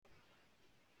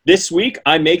This week,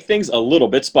 I make things a little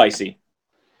bit spicy.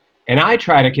 And I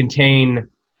try to contain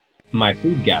my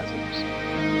food gasms.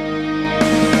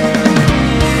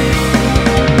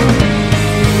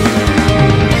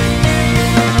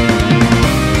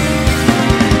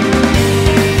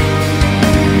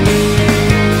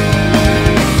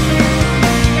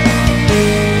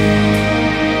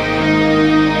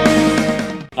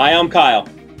 Hi, I'm Kyle,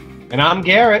 And I'm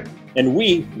Garrett. and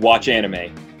we watch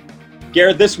anime.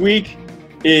 Garrett, this week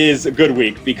is a good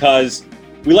week because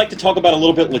we like to talk about a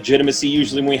little bit legitimacy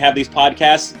usually when we have these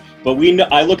podcasts, but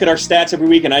I look at our stats every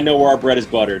week and I know where our bread is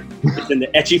buttered. It's in the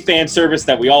ecchi fan service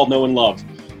that we all know and love.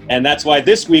 And that's why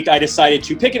this week I decided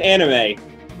to pick an anime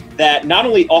that not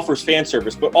only offers fan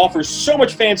service, but offers so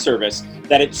much fan service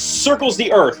that it circles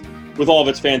the earth with all of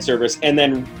its fan service and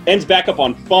then ends back up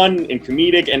on fun and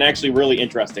comedic and actually really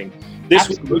interesting. This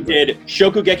week we did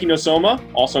Shokugeki no Soma,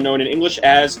 also known in English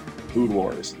as Food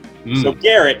Wars. So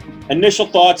Garrett, initial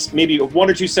thoughts, maybe one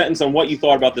or two sentences on what you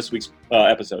thought about this week's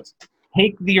episodes.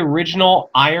 Take the original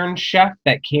Iron Chef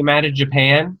that came out of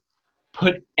Japan,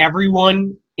 put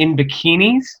everyone in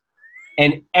bikinis,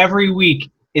 and every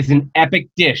week is an epic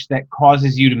dish that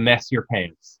causes you to mess your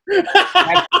pants.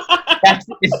 That's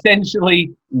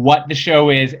essentially what the show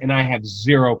is, and I have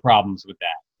zero problems with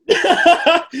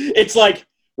that. It's like,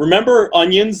 remember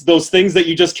onions, those things that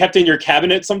you just kept in your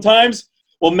cabinet sometimes?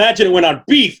 Well, imagine it went on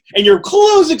beef and your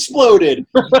clothes exploded.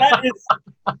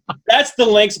 That's the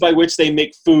lengths by which they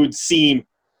make food seem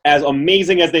as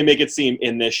amazing as they make it seem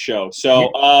in this show.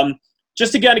 So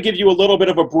just to kind of give you a little bit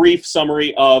of a brief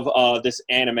summary of this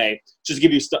anime, just to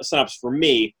give you a synopsis for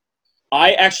me,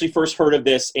 I actually first heard of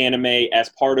this anime as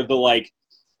part of the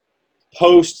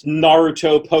post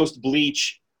Naruto, post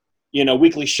Bleach,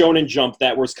 weekly Shonen Jump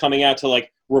that was coming out to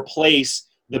replace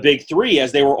the big three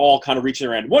as they were all kind of reaching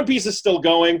their end. One Piece is still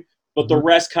going, but the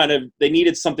rest they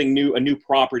needed something new, a new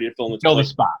property to fill the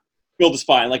spot. Fill the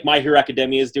spot. And My Hero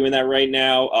Academia is doing that right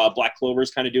now. Black Clover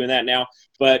is kind of doing that now.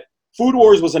 But Food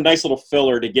Wars was a nice little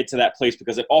filler to get to that place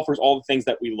because it offers all the things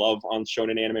that we love on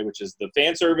shonen anime, which is the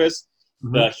fan service,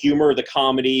 the humor, the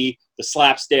comedy, the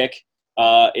slapstick.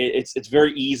 It's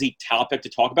very easy topic to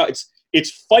talk about.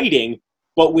 It's fighting,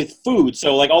 but with food.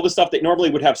 So all the stuff that normally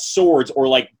would have swords or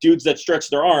dudes that stretch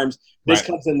their arms, this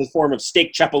comes in the form of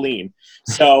steak chapelin.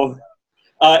 So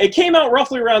it came out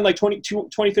roughly around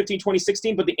 2015,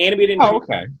 2016, but the anime didn't come out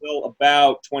until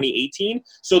about 2018.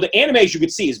 So the anime, as you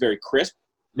could see, is very crisp.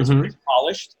 It's very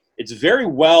polished. It's very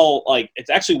well, it's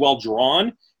actually well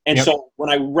drawn. And so when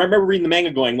I remember reading the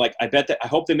manga going, I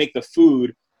hope they make the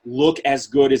food look as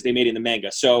good as they made in the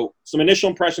manga. So some initial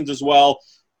impressions as well.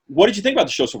 What did you think about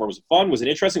the show so far? Was it fun? Was it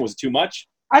interesting? Was it too much?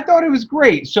 I thought it was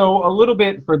great. So a little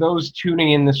bit for those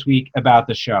tuning in this week about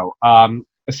the show.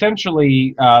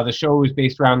 Essentially, the show is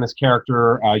based around this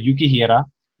character, Yukihira.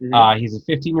 He's a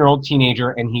 15-year-old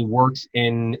teenager, and he works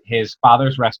in his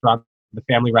father's restaurant, the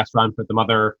family restaurant, but the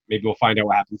mother, maybe we'll find out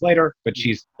what happens later, but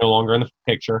she's no longer in the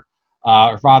picture.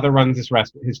 His father runs this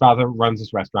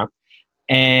restaurant.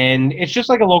 And it's just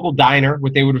like a local diner,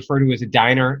 what they would refer to as a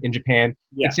diner in Japan,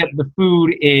 except the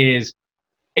food is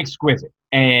exquisite.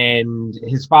 And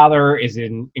his father is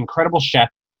an incredible chef,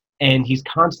 and he's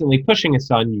constantly pushing his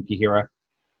son, Yukihira,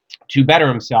 to better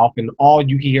himself. And all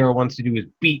Yukihira wants to do is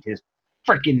beat his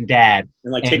freaking dad.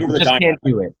 And take him to the just diner. Can't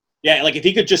do it. Yeah, if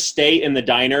he could just stay in the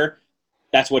diner,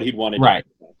 that's what he'd want to do. Right.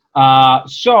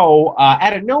 So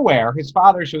out of nowhere, his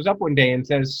father shows up one day and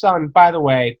says, "Son, by the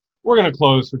way, we're going to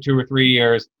close for 2 or 3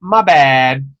 years. My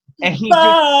bad." And he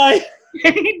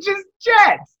just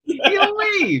jets. He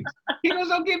leaves. He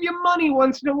goes, "I'll give you money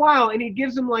once in a while." And he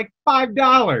gives him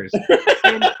 $5.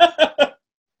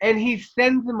 And he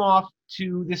sends him off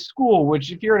to this school,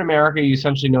 which if you're in America, you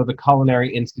essentially know the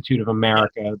Culinary Institute of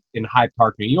America in Hyde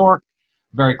Park, New York,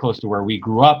 very close to where we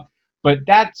grew up. But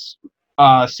that's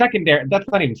secondary. That's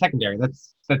not even secondary.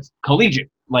 That's collegiate.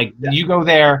 You go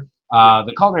there.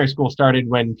 The culinary school started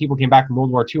when people came back from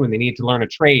World War II and they needed to learn a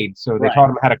trade, so they taught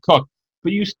them how to cook.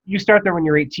 But you start there when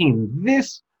you're 18.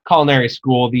 This culinary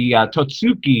school, the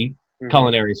Totsuki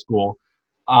Culinary School,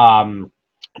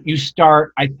 you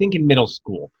start, I think, in middle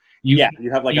school. You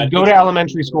go to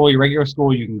elementary school, your regular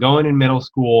school. You can go in middle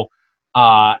school,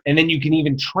 and then you can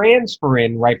even transfer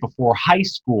in right before high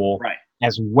school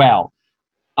as well.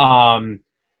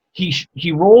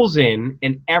 He rolls in,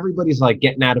 and everybody's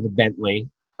getting out of a Bentley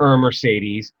or a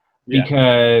Mercedes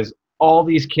because all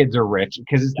these kids are rich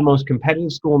because it's the most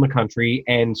competitive school in the country,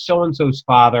 and so-and-so's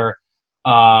father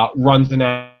runs the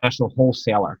national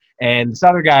wholesaler, and this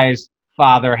other guy's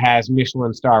father has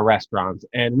Michelin star restaurants,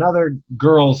 and another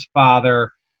girl's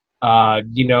father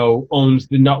owns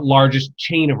the largest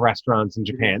chain of restaurants in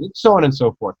Japan, and so on and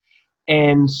so forth.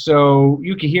 And so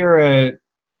Yukihira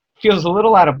feels a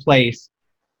little out of place,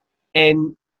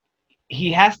 and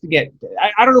he has to get.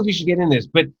 I don't know if we should get in this,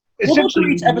 but we'll go through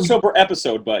each episode per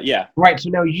episode, but yeah. Right. So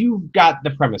now you've got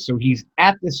the premise. So he's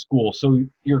at this school. So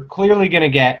you're clearly going to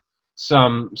get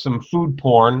some food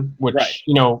porn, which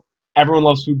everyone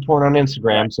loves food porn on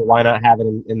Instagram. Right. So why not have it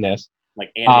in this?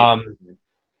 Like,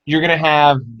 you're going to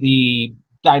have the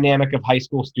dynamic of high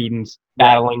school students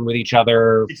battling with each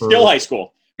other. It's still high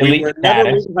school. We're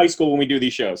never leaving high school when we do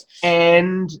these shows.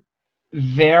 And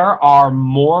there are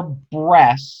more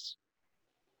breasts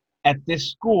at this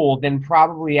school than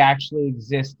probably actually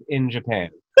exist in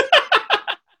Japan.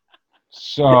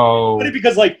 So, funny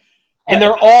because and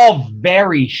they're all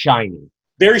very shiny.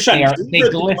 Very shiny. They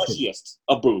glisten. The mushiest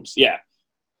of boobs, yeah.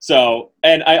 So,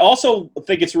 and I also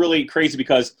think it's really crazy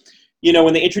because,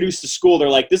 when they introduce the school, they're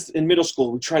like, this in middle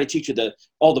school, we try to teach you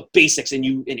all the basics and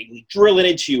we drill it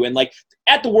into you. And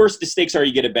at the worst, the stakes are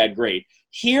you get a bad grade.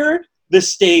 Here, the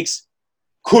stakes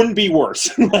couldn't be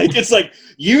worse. It's like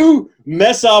you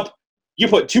mess up, you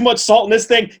put too much salt in this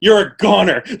thing, you're a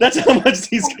goner. That's how much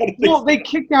these kind of things. Well, they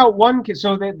kicked out one kid.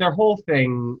 So their whole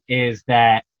thing is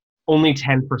that only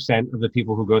 10% of the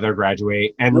people who go there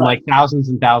graduate, and thousands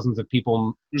and thousands of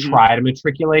people try to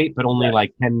matriculate, but only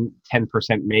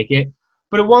 10% make it.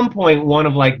 But at one point, one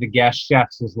of the guest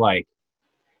chefs is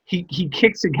he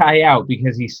kicks a guy out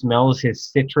because he smells his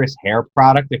citrus hair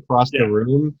product across the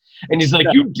room. And he's like,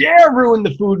 you dare ruin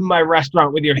the food in my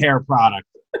restaurant with your hair product.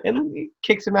 And he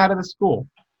kicks him out of the school.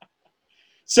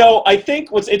 So I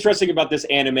think what's interesting about this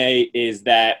anime is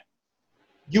that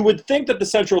you would think that the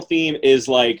central theme is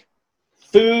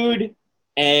food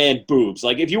and boobs.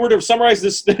 If you were to summarize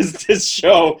this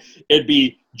show, it'd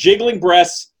be jiggling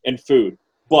breasts and food.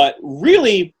 But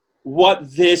really, what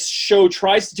this show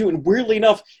tries to do, and weirdly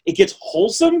enough, it gets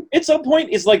wholesome at some point,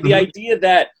 is the idea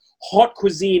that haute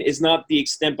cuisine is not the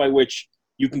extent by which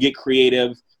you can get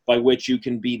creative, by which you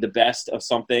can be the best of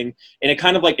something. And it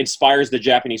kind of inspires the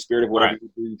Japanese spirit of whatever you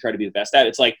do, you try to be the best at.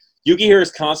 It's Yukihira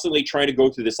is constantly trying to go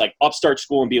through this upstart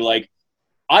school and be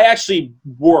I actually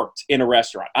worked in a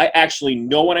restaurant. I actually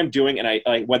know what I'm doing, and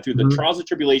I went through the trials and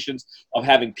tribulations of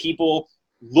having people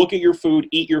look at your food,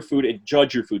 eat your food, and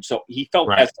judge your food. So he felt,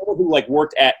 as someone who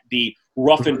worked at the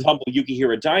rough and tumble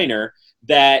Yukihira diner,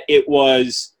 that it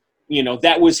was,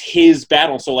 that was his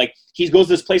battle. So he goes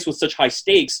to this place with such high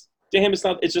stakes. To him,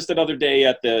 it's just another day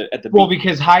at the Well,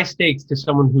 because high stakes to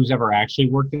someone who's ever actually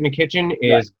worked in the kitchen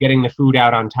is getting the food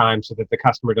out on time so that the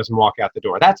customer doesn't walk out the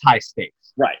door. That's high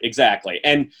stakes. Right, exactly.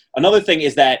 And another thing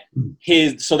is that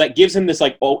that gives him this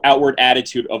outward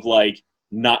attitude of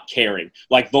not caring.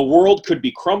 The world could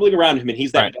be crumbling around him, and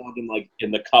he's that dog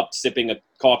in the cup sipping a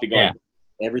coffee going,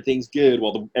 everything's good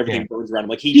while everything burns around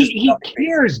him. He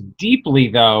cares deeply,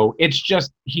 though. It's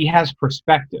just he has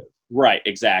perspective. Right,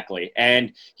 exactly.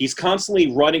 And he's constantly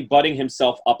butting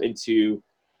himself up into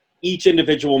each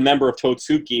individual member of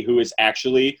Totsuki, who is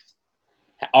actually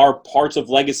are parts of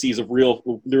legacies of real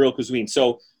cuisine.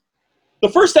 So the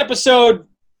first episode,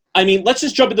 let's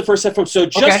just jump into the first episode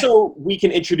just so we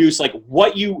can introduce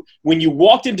when you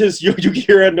walked into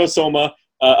Yukihira no Soma,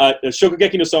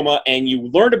 Shokugeki no Soma, and you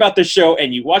learned about this show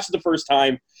and you watched it the first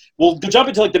time. We'll jump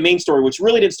into the main story, which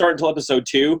really didn't start until episode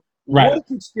 2. Right. What did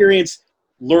you experience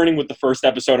learning with the first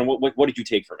episode, and what did you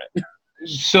take from it?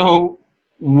 So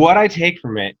what I take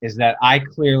from it is that I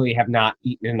clearly have not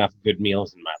eaten enough good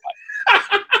meals in my life.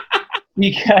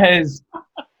 Because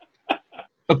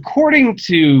according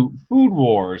to Food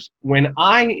Wars, when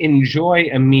I enjoy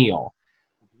a meal,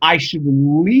 I should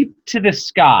leap to the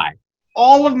sky.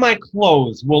 All of my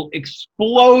clothes will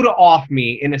explode off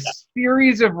me in a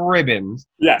series of ribbons.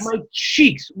 Yes. My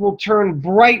cheeks will turn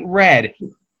bright red,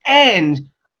 and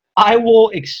I will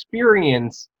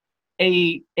experience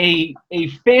a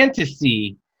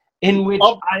fantasy in which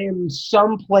I am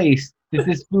someplace that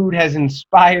this food has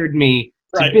inspired me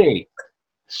to be.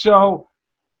 So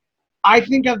I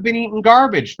think I've been eating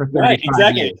garbage for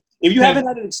 35 years. If you haven't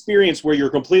had an experience where you're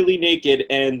completely naked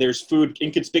and there's food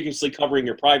inconspicuously covering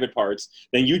your private parts,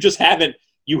 then you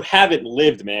haven't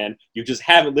lived, man. You just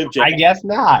haven't lived yet. I guess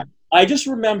not. I just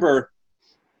remember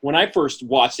when I first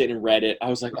watched it and read it, I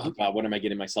was like, oh God, what am I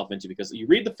getting myself into? Because you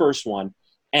read the first one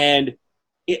and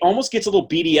it almost gets a little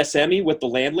BDSM-y with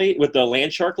the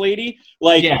land shark lady.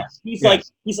 He's like,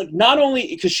 not only,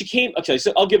 because she came, okay,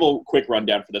 so I'll give a quick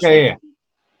rundown for this one. Yeah.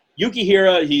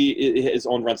 Yukihira, his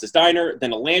own runs this diner.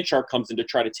 Then a land shark comes in to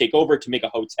try to take over to make a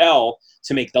hotel,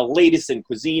 to make the latest in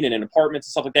cuisine and in apartments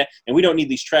and stuff like that. And we don't need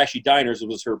these trashy diners,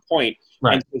 was her point.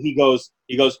 Right. And so he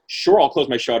goes, sure, I'll close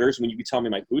my shutters when you tell me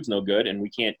my food's no good and we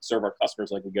can't serve our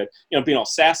customers like we good. Being all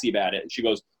sassy about it. And she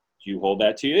goes, do you hold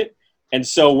that to it? And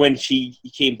so when he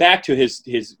came back to his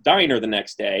diner the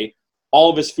next day, all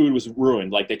of his food was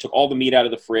ruined. Like, they took all the meat out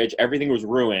of the fridge. Everything was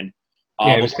ruined.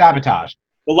 It was sabotage.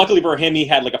 Well, luckily for him, he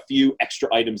had like a few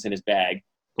extra items in his bag.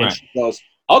 And Right. she goes,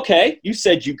 okay, you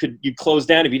said you'd close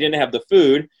down if you didn't have the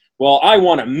food. Well, I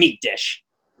want a meat dish.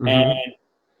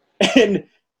 Mm-hmm. And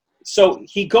so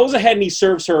he goes ahead and he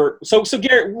serves her. So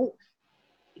Garrett,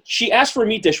 she asked for a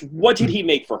meat dish. What did he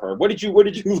make for her? What did you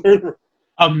learn?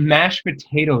 A mashed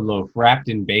potato loaf wrapped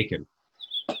in bacon.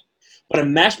 But a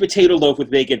mashed potato loaf with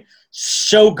bacon,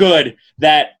 so good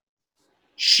that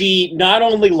she not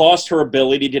only lost her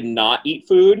ability to not eat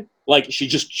food, like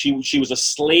she was a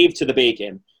slave to the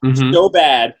bacon. Mm-hmm. So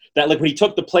bad that, like, when he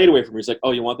took the plate away from her, he's like,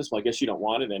 oh, you want this? Well, I guess you don't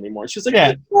want it anymore. She's like,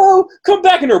 Yeah. no, come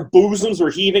back. And her bosoms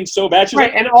were heaving so bad. She's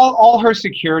Right, like, and all her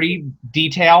security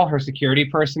detail, her security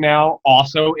personnel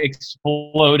also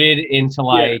exploded into,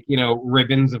 like,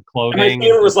 ribbons of and clothing. my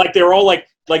favorite was, like, they were all like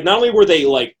not only were they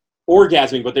like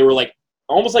orgasming, but they were like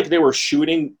almost like they were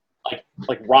shooting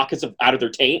like rockets out of their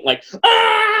taint, like,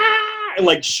 ah! And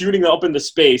like shooting up into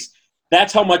space.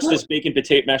 That's how much this bacon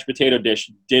mashed potato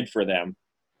dish did for them.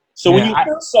 So when you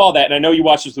first saw that, and I know you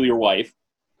watched this with your wife,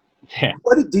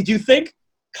 what did you think?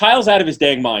 Kyle's out of his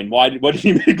dang mind. What did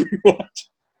he make me watch?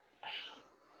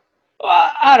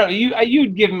 I don't know.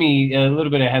 You'd give me a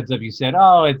little bit of heads up. You said,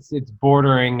 oh, it's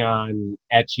bordering on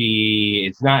ecchi.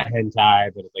 It's not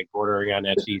hentai, but it's like bordering on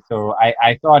ecchi. So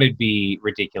I thought it'd be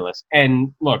ridiculous.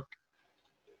 And look,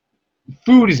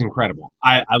 food is incredible.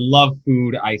 I love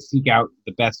food. I seek out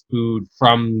the best food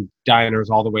from diners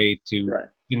all the way to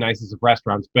the nicest of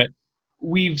restaurants. But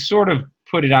we've sort of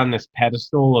put it on this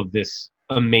pedestal of this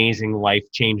amazing,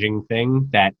 life-changing thing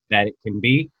that it can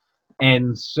be.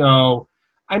 And so,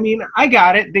 I mean, I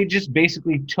got it. They just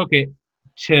basically took it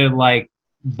to, like,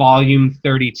 volume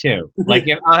 32. Like,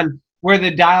 on where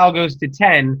the dial goes to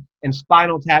 10 and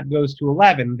Spinal Tap goes to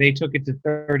 11, they took it to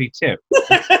 32.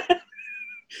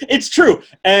 It's true.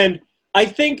 And I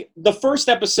think the first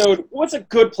episode was a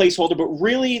good placeholder, but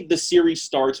really the series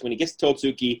starts when he gets to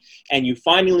Totsuki and you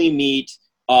finally meet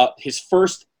his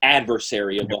first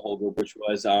adversary of the whole group, which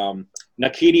was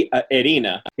Nakiri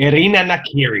Erina. Erina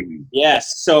Nakiri.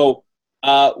 Yes. So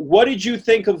what did you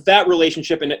think of that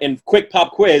relationship? And quick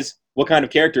pop quiz, what kind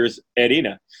of character is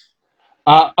Erina?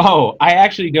 I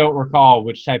actually don't recall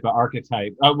which type of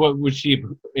archetype. What was she?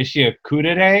 Is she a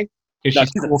kudere?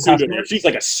 No, she's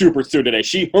like a super tsundere.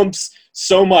 She humps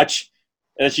so much,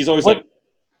 and she's always like,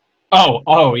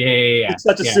 "Oh, yeah." It's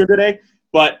such a tsundere,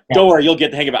 but don't worry, you'll get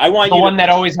the hang of it. I want the one that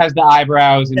always has the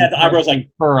eyebrows and the eyebrows like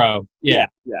furrow. Yeah.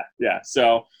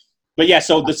 So, but yeah,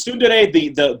 so the tsundere,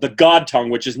 the god tongue,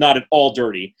 which is not at all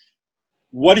dirty.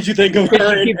 What did you think of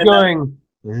her? She keeps going.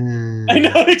 I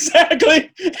know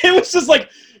exactly. It was just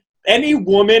like any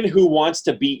woman who wants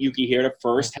to beat Yukihira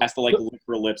first has to like lick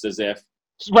her lips as if.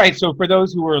 Right, so for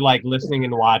those who were like listening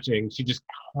and watching, she just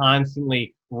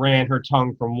constantly ran her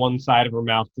tongue from one side of her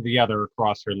mouth to the other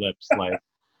across her lips, like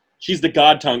she's the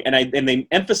god tongue, and they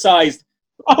emphasized.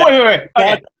 Oh wait.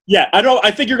 Okay. Yeah, I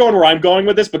think you're going where I'm going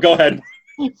with this, but go ahead.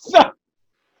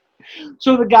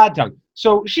 So the god tongue.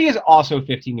 So she is also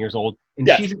 15 years old, and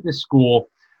she's at this school,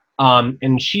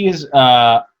 and she is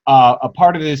a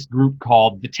part of this group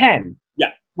called the 10.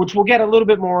 Yeah, which we'll get a little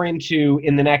bit more into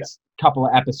in the next couple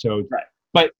of episodes. Right.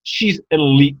 But she's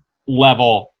elite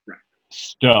level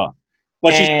stuff.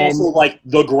 But she's also like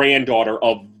the granddaughter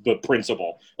of the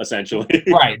principal, essentially.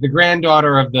 Right, the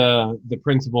granddaughter of the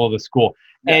principal of the school.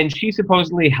 Yeah. And she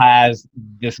supposedly has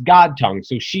this god tongue.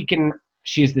 So she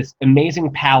has this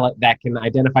amazing palate that can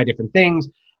identify different things.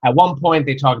 At one point,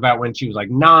 they talk about when she was like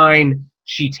 9,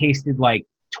 she tasted like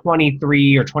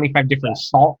 23 or 25 different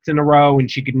salts in a row, and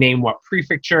she could name what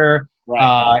prefecture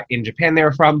in Japan they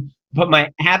were from. But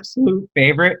my absolute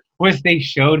favorite was they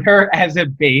showed her as a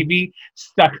baby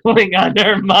suckling on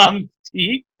her mom's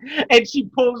teeth, and she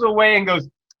pulls away and goes,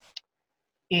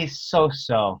 "It's so."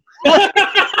 I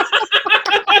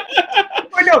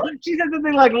know, she said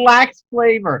something like lacks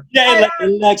flavor. Yeah,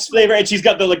 lacks flavor, and she's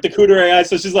got the kudere eyes,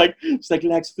 so she's like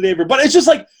lacks flavor. But it's just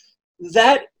like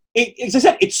that. As I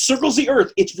said, it circles the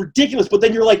earth. It's ridiculous, but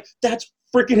then you're like, that's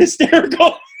freaking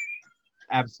hysterical.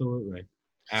 Absolutely.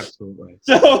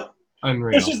 So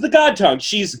unreal. She's the god tongue.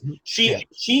 She's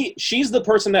the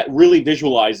person that really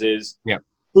visualizes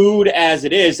food as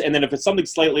it is, and then if it's something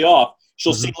slightly off,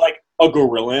 she'll see like, a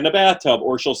gorilla in a bathtub,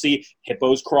 or she'll see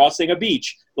hippos crossing a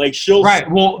beach. Like she'll Right.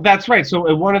 Well, that's right.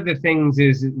 So one of the things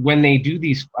is when they do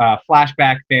these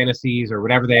flashback fantasies or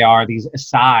whatever they are, these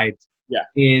asides, Yeah.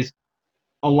 is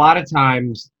a lot of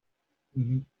times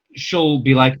she'll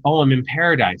be like, "Oh, I'm in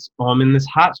paradise. Oh, I'm in this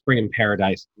hot spring in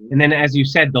paradise." And then, as you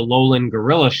said, the lowland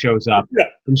gorilla shows up, Yeah.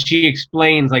 and she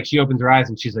explains, like, she opens her eyes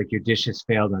and she's like, "Your dish has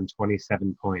failed on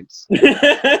 27 points."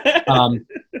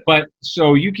 But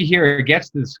so Yukihira gets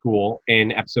to the school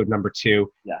in episode number 2,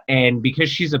 Yeah. and because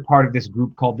she's a part of this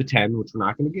group called the 10, which we're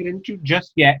not going to get into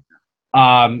just yet,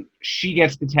 she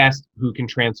gets to test who can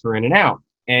transfer in and out,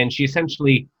 and she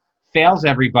essentially fails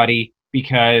everybody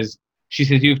because she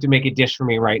says, "You have to make a dish for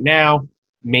me right now.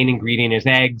 Main ingredient is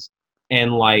eggs,"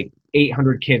 and like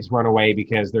 800 kids run away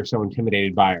because they're so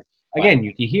intimidated by her. Again,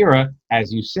 Yukihira,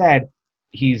 as you said,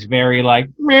 he's very like,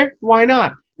 meh, why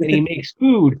not? And he makes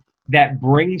food that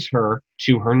brings her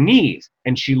to her knees,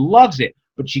 and she loves it,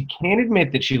 but she can't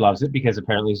admit that she loves it because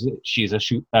apparently she's a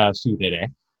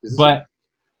tsundere.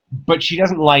 But she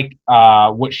doesn't like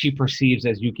what she perceives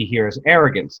as Yukihira's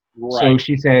arrogance. Right. So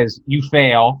she says, "You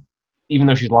fail," even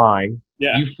though she's lying.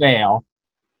 Yeah. "You fail.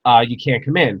 You can't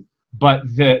come in." But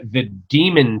the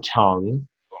demon tongue,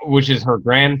 which is her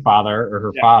grandfather or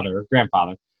her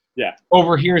grandfather,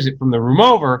 overhears it from the room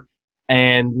over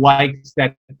and likes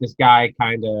that this guy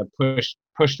kind of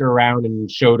pushed her around and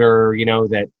showed her,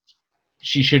 that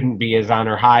she shouldn't be as on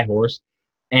her high horse.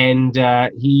 And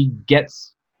he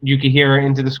gets Yukihira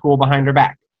into the school behind her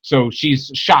back. So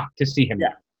she's shocked to see him.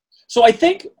 Yeah. So I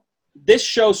think this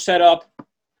show set up,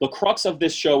 the crux of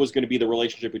this show is going to be the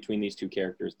relationship between these two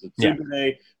characters. The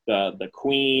tsundere, the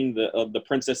queen, the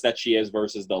princess that she is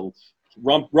versus the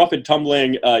rough and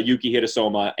tumbling Yuki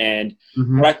Hitasoma. And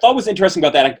what I thought was interesting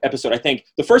about that episode, I think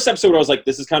the first episode I was like,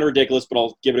 this is kind of ridiculous, but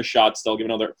I'll give it a shot still, give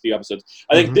another few episodes.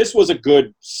 I think this was a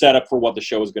good setup for what the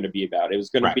show was going to be about. It was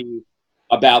going to be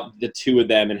about the two of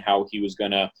them and how he was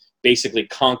going to basically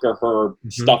conquer her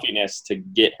stuffiness to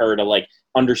get her to like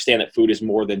understand that food is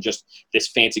more than just this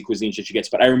fancy cuisine that she gets.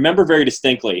 But I remember very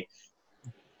distinctly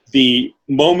the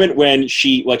moment when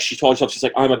she told herself, she's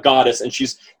like, "I'm a goddess," and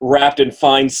she's wrapped in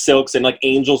fine silks and like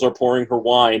angels are pouring her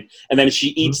wine, and then she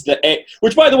eats the egg,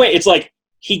 which by the way, it's like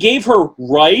he gave her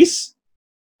rice,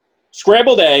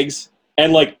 scrambled eggs,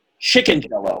 and like chicken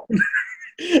jello.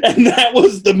 And that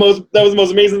was the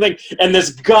most amazing thing. And this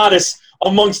goddess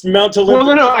amongst Mount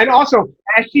Olympus. No. And also,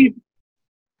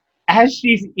 as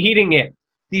she's eating it,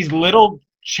 these little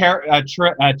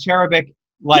cherubic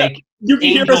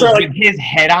angels are like, with his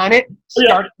head on it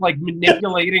start like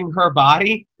manipulating her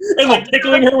body and like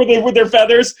tickling her with their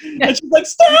feathers. And she's like,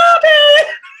 "Stop it!"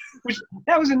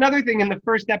 That was another thing in the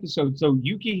first episode. So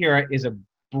Yukihira is a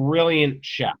brilliant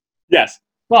chef. Yes.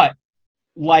 But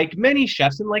like many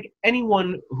chefs and like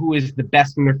anyone who is the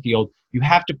best in their field, you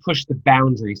have to push the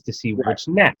boundaries to see what's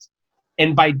next.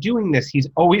 And by doing this, he's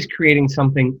always creating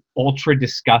something ultra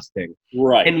disgusting.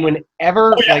 Right. And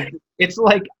whenever, it's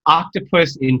like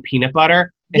octopus in peanut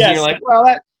butter. And you're like,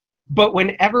 well, but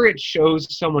whenever it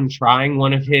shows someone trying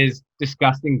one of his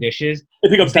disgusting dishes,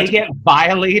 they get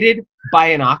violated by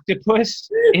an octopus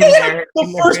in their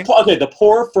the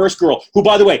poor first girl, who,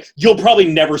 by the way, you'll probably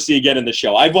never see again in the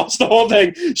show. I've watched the whole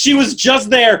thing. She was just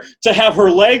there to have her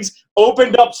legs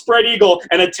opened up, spread eagle,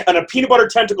 and a peanut butter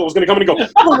tentacle was going to come in and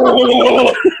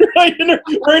go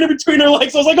right in between her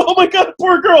legs. I was like, "Oh my god,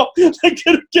 poor girl!" Like,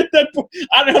 get that.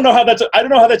 I don't know how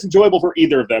that's enjoyable for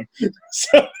either of them.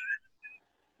 So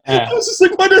I was just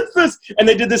like, "What is this?" And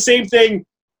they did the same thing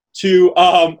to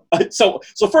so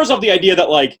first off, the idea that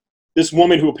like this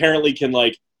woman who apparently can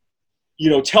like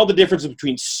tell the difference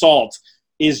between salt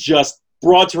is just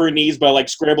brought to her knees by like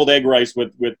scrambled egg rice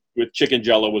with chicken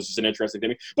jello was just an interesting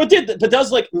thing. But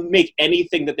does like make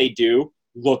anything that they do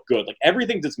look good. Like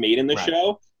everything that's made in the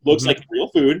show looks like real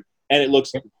food, and it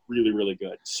looks really, really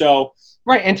good. So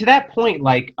and to that point,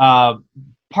 like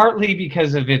partly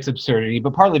because of its absurdity,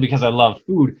 but partly because I love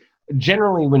food.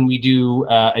 Generally, when we do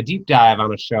a deep dive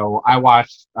on a show, I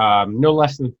watch no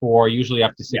less than 4, usually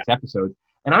up to 6 episodes.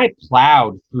 And I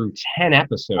plowed through 10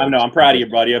 episodes. I know. I'm proud of you,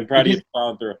 buddy. I'm proud of you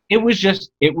plowing through. It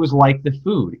was like the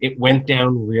food. It went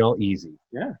down real easy.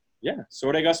 Yeah.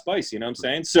 Sort of got spice, you know what I'm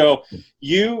saying? So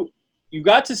you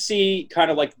got to see kind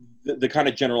of like the kind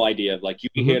of general idea of like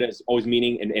Yukihira is always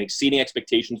meeting and exceeding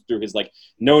expectations through his like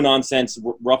no nonsense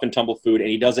rough and tumble food, and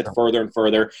he does it further and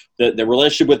further. The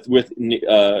relationship with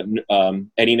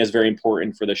Erina is very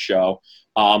important for the show,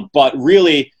 but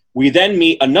really we then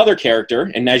meet another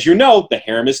character, and as you know, the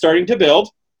harem is starting to build.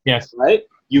 Yes, right.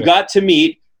 You got to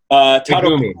meet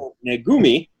Megumi,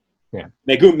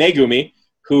 Megumi,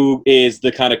 who is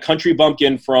the kind of country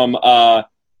bumpkin from the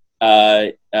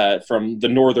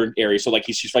northern area. So like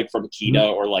she's like from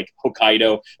Akita or like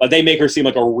Hokkaido. They make her seem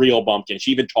like a real bumpkin.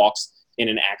 She even talks in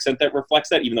an accent that reflects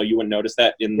that, even though you wouldn't notice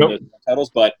that in the titles.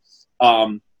 But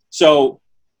so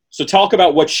talk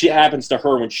about what happens to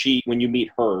her when you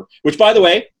meet her. Which, by the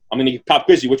way, I'm going to pop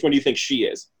quiz you. Which one do you think she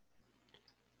is?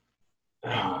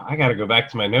 I got to go back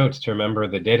to my notes to remember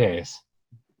the dedes.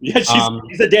 Yeah,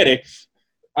 she's a dede.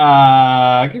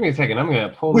 Give me a second. I'm going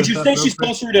to pull. Would you say she's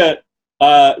closer to?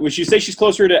 Would you say she's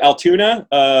closer to Altuna,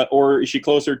 or is she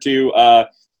closer to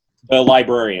the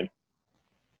librarian?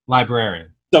 Librarian.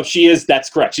 So she is. That's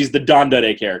correct. She's the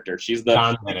Dandere character. She's the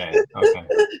Dandere. Okay.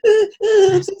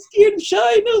 I'm so scared and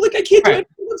shy. No, like I can't do it.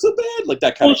 I'm so bad. Like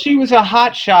that kind of. Well, she was a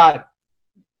hotshot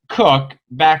cook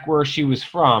back where she was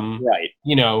from. Right.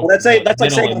 You know. Well, that's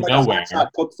like saying I'm like nowhere. a hotshot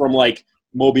cook from like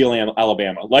Mobile,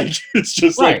 Alabama. Like it's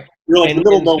just right. like you're like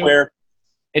middle of nowhere.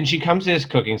 And she comes to this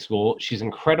cooking school. She's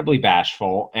incredibly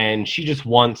bashful, and she just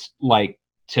wants like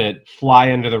to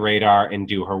fly under the radar and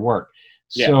do her work.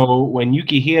 Yeah. So when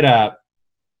Yukihira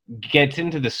gets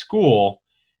into the school,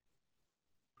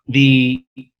 the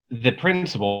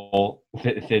principal,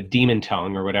 the demon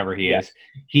tongue or whatever he is,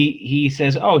 he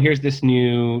says, "Oh, here's this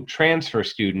new transfer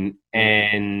student,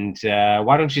 and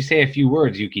why don't you say a few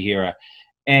words, Yukihira?"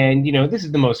 And, you know, this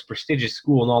is the most prestigious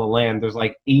school in all the land. There's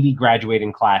like 80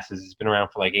 graduating classes. It's been around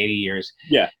for like 80 years.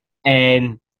 Yeah.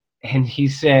 And he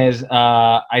says,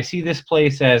 I see this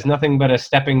place as nothing but a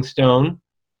stepping stone,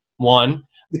 one.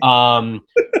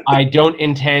 I don't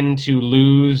intend to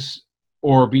lose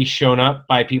or be shown up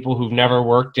by people who've never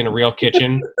worked in a real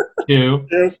kitchen, two.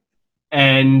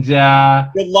 And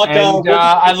good luck.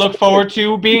 I look forward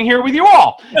to being here with you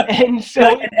all. And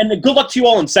so, and good luck to you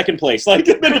all in second place. Like,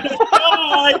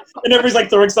 and everybody's like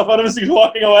throwing stuff at him as he's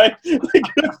walking away.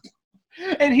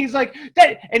 And he's like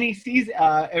that, and he sees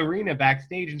Irina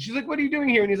backstage, and she's like, "What are you doing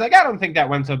here?" And he's like, "I don't think that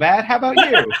went so bad. How about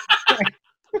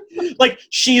you?" Like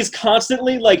she's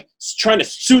constantly like trying to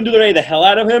tsundere the hell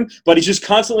out of him, but he's just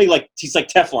constantly like he's like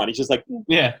Teflon. He's just like,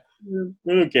 yeah,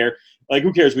 I don't care. Like,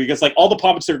 who cares? Because like all the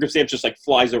pomp and circumstance just like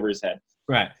flies over his head.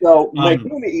 Right. So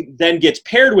Megumi then gets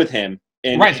paired with him.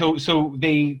 And, right. So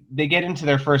they get into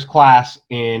their first class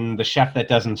in The Chef That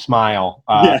Doesn't Smile,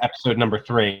 episode number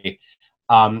 3.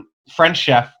 French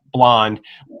chef, blonde.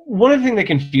 One of the things that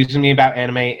confuses me about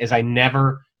anime is I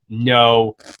never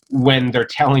know when they're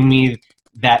telling me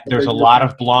that there's a lot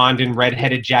of blonde and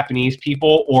redheaded Japanese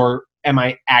people, or am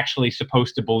I actually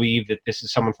supposed to believe that this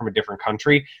is someone from a different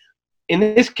country? In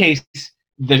this case,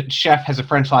 the chef has a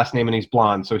French last name and he's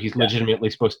blonde, so he's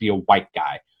legitimately supposed to be a white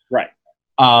guy. Right.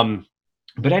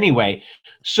 But anyway,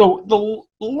 so the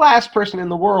last person in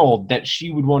the world that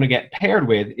she would want to get paired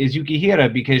with is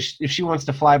Yukihira, because if she wants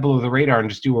to fly below the radar and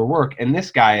just do her work, and this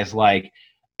guy is like,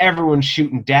 everyone's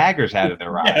shooting daggers out of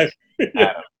their eyes,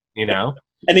 you know?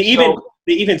 And they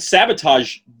even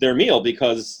sabotage their meal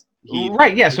because...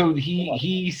 Right, yeah, so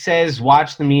he says,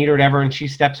 watch the meat or whatever, and she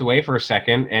steps away for a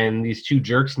second, and these two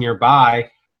jerks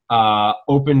nearby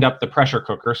opened up the pressure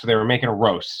cooker, so they were making a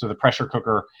roast. So the pressure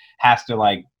cooker has to,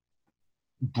 like,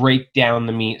 break down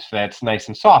the meat so that it's nice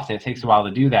and soft, and it takes a while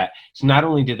to do that. So not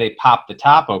only did they pop the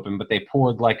top open, but they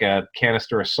poured, like, a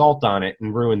canister of salt on it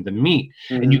and ruined the meat.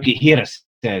 Mm-hmm. And Yukihira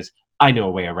says, I know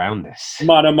a way around this.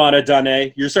 Mana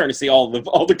dane. You're starting to see all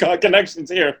the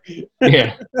connections here.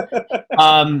 Yeah.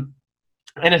 And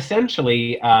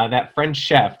essentially, that French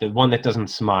chef, the one that doesn't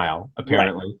smile,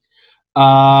 apparently,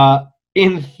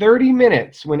 in 30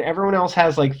 minutes, when everyone else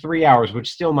has like 3 hours,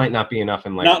 which still might not be enough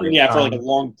in like for like a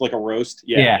long, like a roast.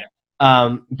 Yeah.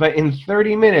 But in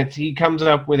 30 minutes, he comes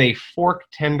up with a fork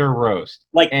tender roast.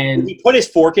 And when he put his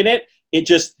fork in it, it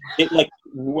like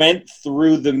went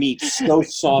through the meat so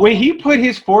soft. When he put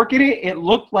his fork in it, it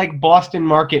looked like Boston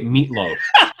Market meatloaf.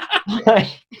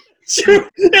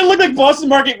 It looked like Boston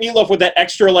Market meatloaf with that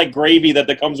extra like gravy that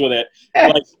comes with it.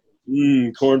 Like,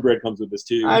 cornbread comes with this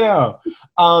too. I know.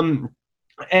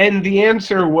 And the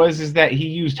answer was that he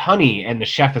used honey, and the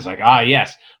chef is like,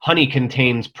 yes, honey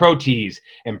contains protease,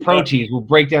 and protease will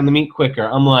break down the meat quicker.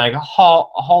 I'm like,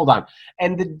 hold on.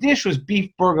 And the dish was beef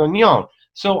bourguignon.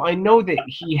 So I know that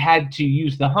he had to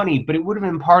use the honey, but it would have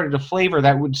imparted a flavor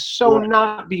that would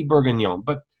not be bourguignon.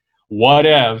 But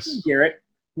whatevs. Garrett,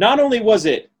 not only was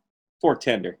it fork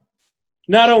tender,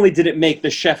 not only did it make the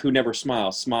chef who never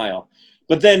smiles smile,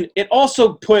 but then it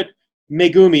also put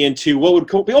Megumi into what would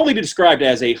only be described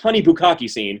as a honey bukkake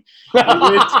scene. Yes,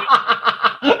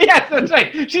 that's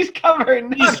right. She's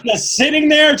covered. She's just sitting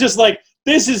there, just like,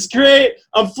 this is great.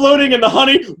 I'm floating in the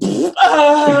honey.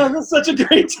 That's such a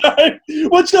great time.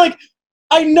 Which, like,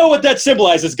 I know what that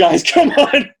symbolizes, guys. Come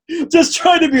on. Just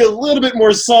try to be a little bit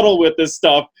more subtle with this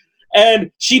stuff.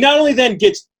 And she not only then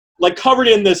gets, like, covered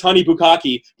in this honey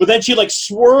bukkake, but then she, like,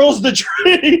 swirls the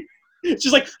tree.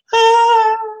 She's like,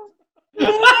 ah.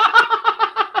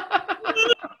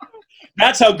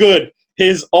 That's how good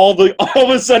his all of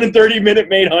a sudden 30-minute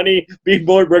made honey beef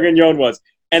bourguignon was.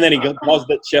 And then he caused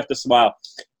the chef to smile.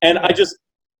 And I just,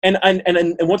 and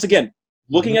once again,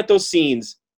 looking at those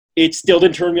scenes, it still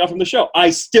didn't turn me off from the show. I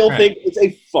still think it's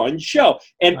a fun show.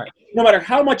 And no matter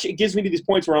how much it gives me to these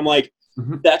points where I'm like,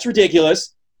 that's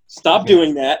ridiculous. Stop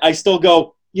doing that. I still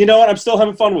go, you know what? I'm still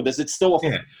having fun with this. It's still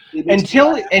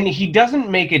and he doesn't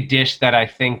make a dish that I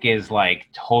think is like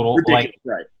total ridiculous.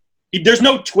 Like there's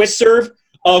no twist serve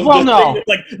of thing that's,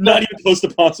 like, not even close to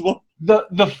possible.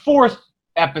 The fourth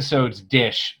episode's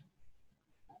dish,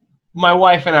 my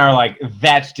wife and I are like,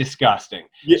 that's disgusting.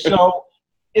 Yeah. So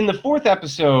in the fourth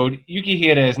episode,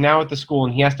 Yukihira is now at the school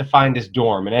and he has to find his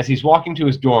dorm. And as he's walking to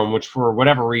his dorm, which for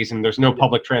whatever reason, there's no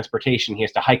public transportation, he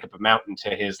has to hike up a mountain to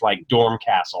his like dorm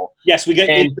castle. Yes, we get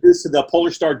introduced to the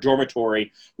Polar Star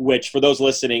Dormitory, which for those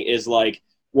listening is like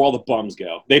where all the bums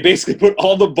go. They basically put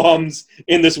all the bums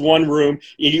in this one room.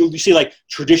 You see like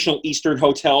traditional Eastern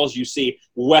hotels. You see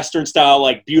Western style,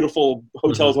 like beautiful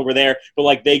hotels over there, but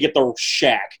like they get the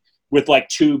shack with like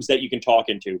tubes that you can talk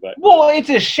into. But well, it's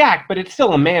a shack, but it's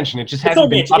still a mansion. It just hasn't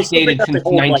been updated since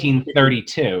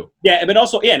 1932. Yeah, but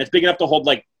also, and it's big enough to hold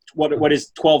like what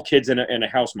is 12 kids in a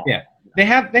house model. Yeah, they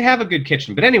have a good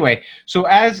kitchen. But anyway, so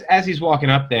as he's walking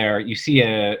up there, you see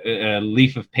a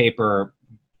leaf of paper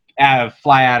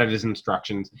fly out of his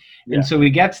instructions, and so he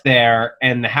gets there,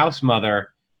 and the house mother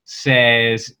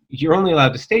says, "You're only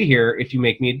allowed to stay here if you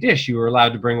make me a dish. You are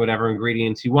allowed to bring whatever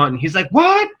ingredients you want." And he's like,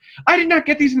 "What? I did not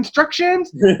get these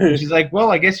instructions." And she's like,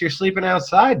 "Well, I guess you're sleeping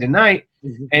outside tonight."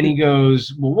 And he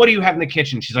goes, "Well, what do you have in the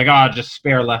kitchen?" She's like, "Oh, just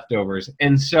spare leftovers."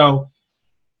 And so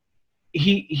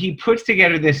he puts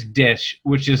together this dish,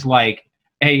 which is like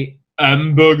a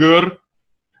hamburger.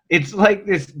 It's like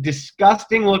this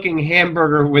disgusting looking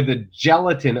hamburger with a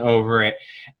gelatin over it.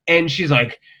 And she's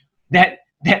like, that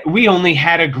we only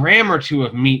had a gram or two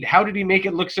of meat. How did he make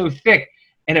it look so thick?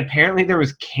 And apparently there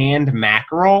was canned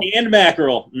mackerel. Canned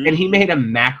mackerel. And he made a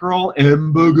mackerel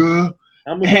hamburger.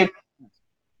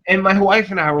 And my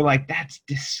wife and I were like, that's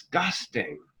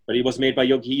disgusting. But he was made by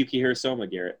Yukihira Soma,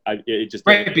 Garrett.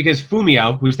 Because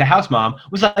Fumio, who's the house mom,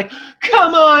 was like,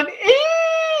 "Come on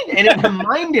in!" And it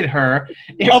reminded her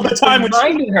of the time when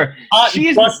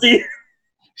she's busty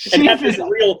and had this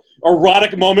real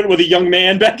erotic moment with a young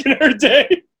man back in her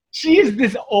day. She is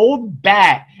this old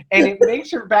bat, and it makes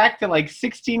her back to like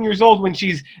 16 years old when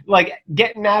she's like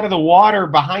getting out of the water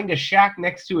behind a shack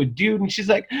next to a dude, and she's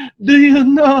like, "Do you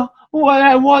know what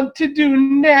I want to do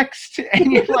next?"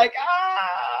 And you're like,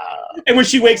 ah. And when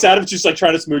she wakes out of it, she's like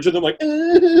trying to smooch with him, like,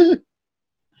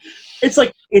 It's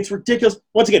like, it's ridiculous.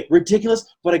 Once again, ridiculous,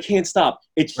 but I can't stop.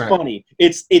 It's funny.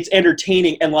 It's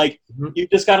entertaining, and like you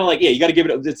just gotta like, you gotta give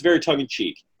it. It's very tongue in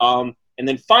cheek. And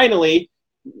then finally,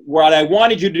 what I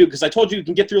wanted you to do, because I told you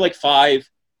can get through like 5,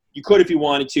 you could if you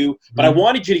wanted to, but I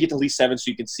wanted you to get to at least 7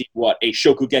 so you can see what a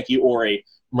shokugeki or a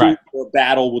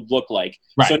battle would look like.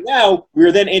 So now we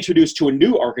are then introduced to a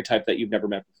new archetype that you've never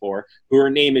met before, her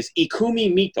name is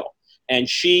Ikumi Mito. And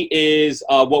she is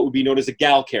what would be known as a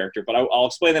gal character, but I'll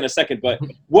explain that in a second. But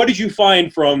what did you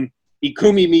find from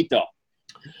Ikumi Mito?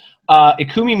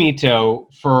 Ikumi Mito,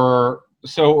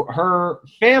 so her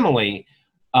family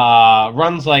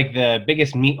runs like the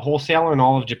biggest meat wholesaler in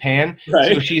all of Japan.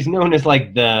 So she's known as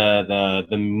like the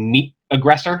meat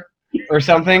aggressor or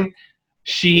something.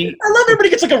 I love everybody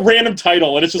gets like a random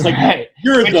title, and it's just like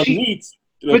you're the meat.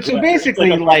 But so basically,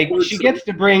 like she gets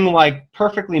to bring like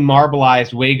perfectly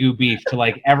marbleized Wagyu beef to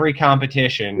like every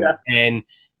competition, and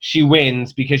she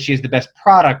wins because she has the best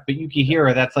product. But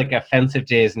Yukihira, that's like offensive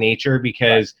to his nature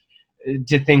because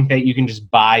to think that you can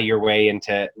just buy your way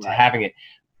into having it.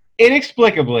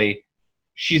 Inexplicably,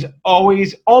 she's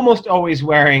almost always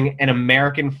wearing an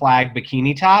American flag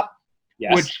bikini top,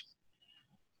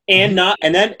 and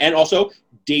also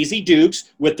Daisy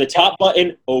Dukes with the top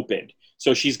button opened,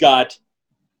 so she's got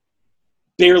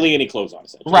barely any clothes on,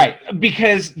 essentially. Right,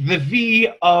 because the V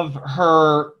of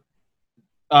her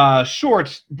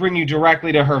shorts bring you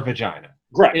directly to her vagina.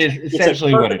 Correct. Is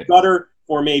essentially what it is. Gutter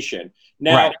formation.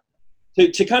 Now,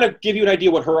 to kind of give you an idea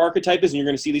what her archetype is, and you're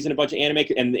going to see these in a bunch of anime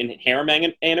and in harem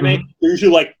anime, they're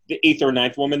usually like the 8th or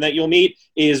 9th woman that you'll meet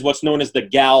is what's known as the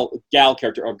gal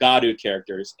character or Gadu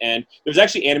characters. And there's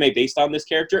actually anime based on this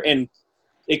character, and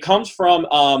it comes from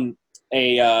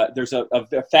there's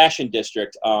a fashion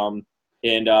district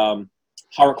in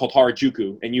called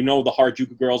Harajuku, and you know the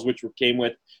Harajuku girls, which came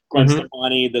with Gwen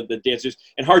Stefani, the dancers,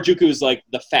 and Harajuku is like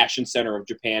the fashion center of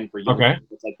Japan for young people.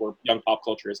 It's like where young pop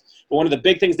culture is. But one of the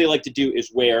big things they like to do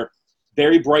is wear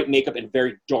very bright makeup and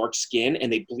very dark skin,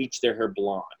 and they bleach their hair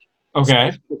blonde.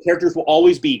 Okay. So the characters will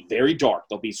always be very dark.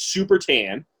 They'll be super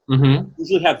tan.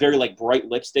 Usually have very like bright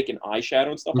lipstick and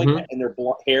eyeshadow and stuff like that, and their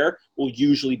hair will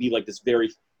usually be like this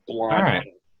very blonde. Hair.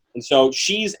 And so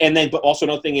but also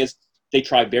another thing is they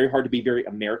try very hard to be very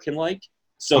American-like.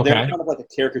 So they're kind of like a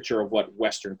caricature of what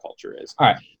Western culture is. All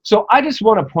right. So I just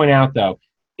want to point out though,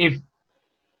 if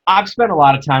I've spent a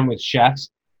lot of time with chefs,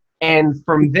 and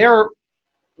from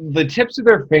the tips of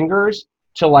their fingers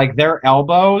to like their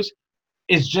elbows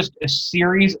is just a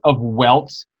series of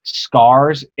welts,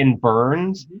 scars, and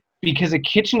burns, because a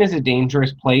kitchen is a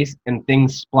dangerous place and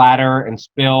things splatter and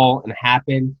spill and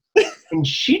happen. And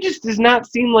she just does not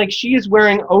seem like she is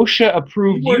wearing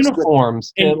OSHA-approved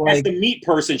uniforms. As the meat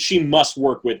person, she must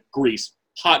work with grease,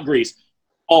 hot grease,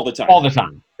 all the time. All the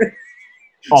time.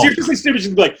 Seriously, stupid.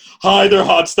 She's like, hi, they're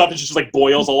hot stuff, and she just like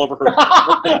boils all over her.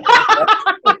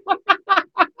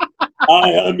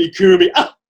 I am Mikumi.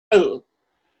 Oh.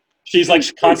 She's like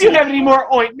constantly. Do you have any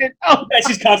more ointment? Oh. Yeah,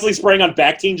 she's constantly spraying on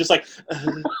Bactine, just like.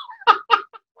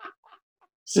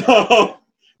 So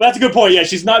that's a good point. Yeah,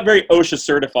 she's not very OSHA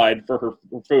certified for her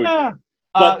food.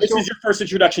 But this is your first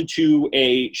introduction to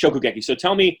a shokugeki. So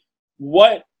tell me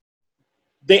what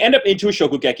they end up into a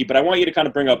shokugeki, but I want you to kind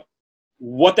of bring up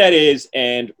what that is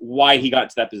and why he got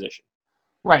into that position.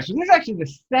 Right. So this is actually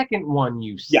the second one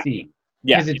you see.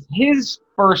 Yeah. Because it's his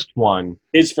first one.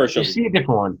 His first shokugeki. You see a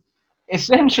different one.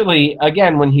 Essentially,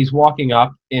 again, when he's walking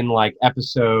up in like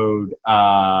episode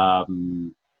 4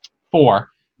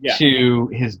 to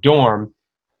his dorm,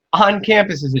 on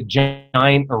campus is a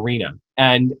giant arena.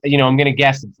 And, you know, I'm going to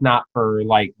guess it's not for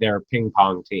like their ping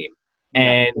pong team.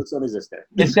 And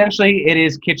essentially, it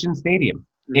is Kitchen Stadium.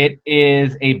 It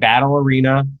is a battle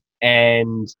arena,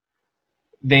 and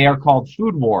they are called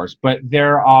Food Wars. But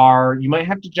there are, you might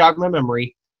have to jog my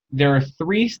memory, there are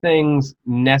 3 things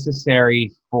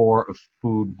necessary for a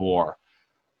food war.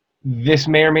 This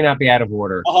may or may not be out of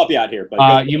order. I'll help you out here.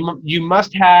 But you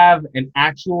must have an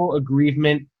actual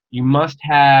aggrievement. You must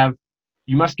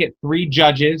get 3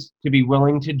 judges to be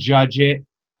willing to judge it.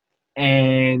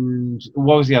 And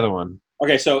what was the other one?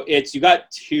 Okay, so you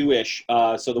got 2-ish.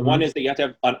 So the one is that you have to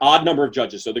have an odd number of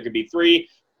judges. So there could be 3,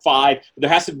 5. But there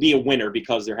has to be a winner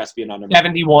because there has to be an odd number.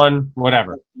 71,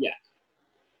 whatever. Yeah.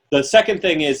 The second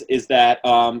thing is that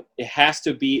there has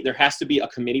to be a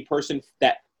committee person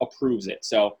that approves it.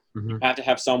 So you have to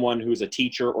have someone who's a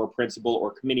teacher or principal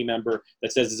or committee member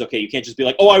that says it's okay. You can't just be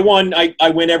like, oh, I won, I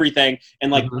win everything,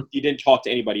 and like you didn't talk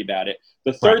to anybody about it.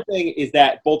 The third thing is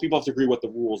that both people have to agree what the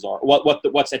rules are,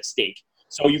 what's at stake.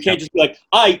 So you can't just be like,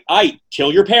 I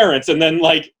kill your parents, and then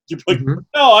like you're like,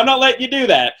 no, I'm not letting you do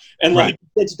that, and like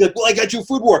it's good. Well, I got you a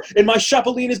food war, and my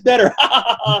Chapeline is better.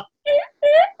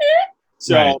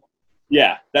 So,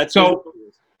 yeah, that's so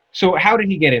how did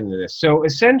he get into this? So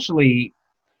essentially,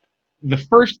 the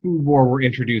first food war we're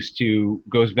introduced to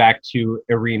goes back to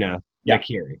Irina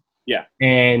Yakiri. Yeah.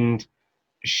 And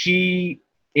she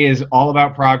is all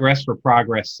about progress for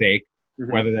progress' sake,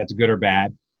 whether that's good or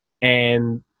bad.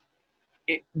 And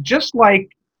just like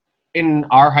in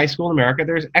our high school in America,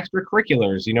 there's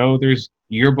extracurriculars. You know, there's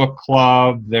yearbook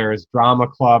club, there's drama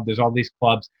club, there's all these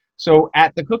clubs. So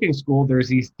at the cooking school, there's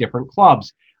these different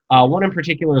clubs. One in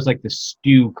particular is like the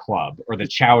stew club or the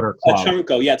chowder club.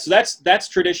 Chunko, yeah. So that's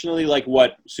traditionally like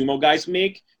what sumo guys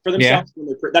make for themselves.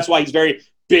 Yeah. That's why he's very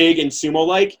big and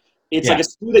sumo-like. It's like a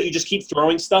stew that you just keep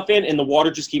throwing stuff in, and the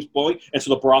water just keeps boiling, and so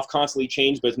the broth constantly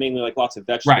changes, but it's mainly like lots of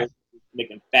vegetables,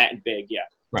 making them fat and big. Yeah.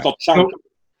 It's called chunko.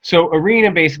 So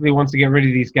Irina basically wants to get rid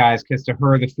of these guys because to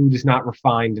her the food is not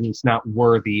refined and it's not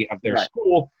worthy of their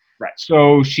school. Right.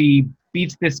 So she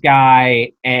beats this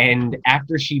guy, and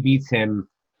after she beats him,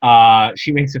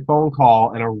 she makes a phone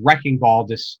call, and a wrecking ball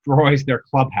destroys their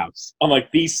clubhouse. I'm like,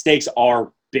 these stakes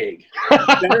are big.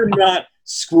 Better not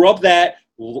screw up that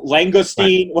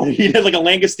langoustine. What he did, like a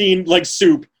langoustine like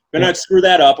soup. Better not screw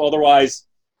that up, otherwise.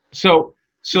 So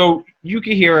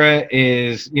Yukihira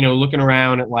is, you know, looking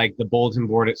around at like the bulletin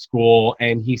board at school,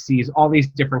 and he sees all these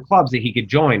different clubs that he could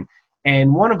join,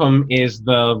 and one of them is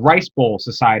the Rice Bowl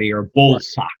Society or Bowl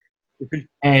Sock.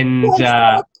 And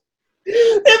I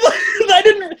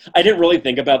didn't really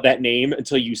think about that name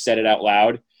until you said it out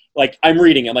loud. Like I'm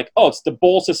reading, I'm like, oh, it's the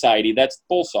Bowl Society. That's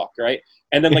Bowl Sock, right?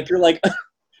 And then like you're like,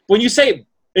 when you say it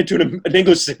into an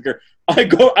English speaker,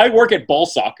 I work at Ball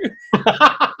Sock.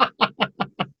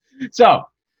 So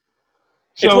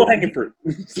it's low hanging fruit.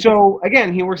 So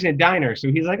again, he works in a diner,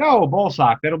 so he's like, oh, Bowl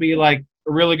Sock, that'll be like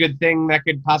a really good thing that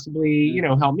could possibly, you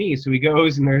know, help me. So he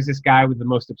goes, and there's this guy with the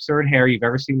most absurd hair you've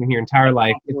ever seen in your entire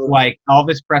life. It's like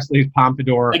Elvis Presley's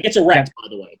pompadour. Like, gets erect, by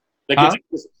the way. Like,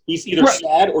 he's either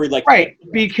sad or like... Right,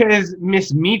 because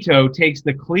Miss Mito takes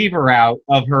the cleaver out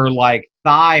of her, like,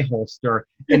 thigh holster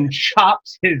and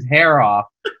chops his hair off.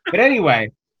 But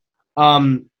anyway,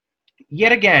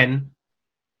 yet again,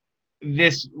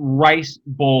 this rice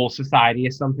bowl society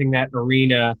is something that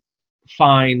Irina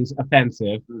finds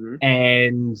offensive,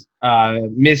 and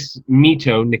Miss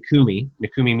Mito, Nikumi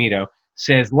Mito,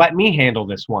 says, let me handle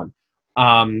this one.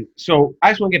 So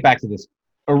I just want to get back to this.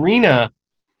 Irina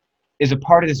is a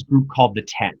part of this group called the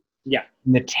 10. Yeah.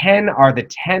 And the 10 are the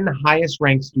 10 highest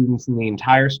ranked students in the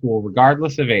entire school,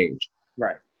 regardless of age.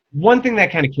 Right. One thing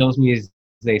that kind of kills me is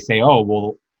they say, oh,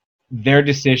 well, their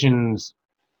decisions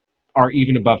are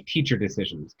even above teacher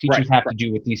decisions. Teachers have to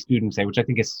do what these students say, which I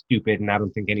think is stupid, and I don't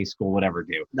think any school would ever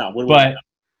do. No. But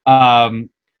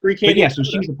yeah, so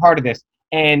she's a part of this.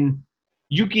 And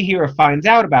Yukihira finds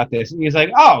out about this, and he's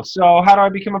like, oh, so how do I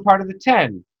become a part of the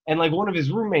 10? And, like, one of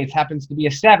his roommates happens to be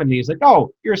a 7. And he's like,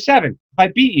 oh, you're a 7. If I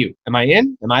beat you, am I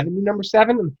in? Am I the new number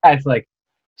 7? And the guy's like,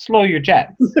 slow your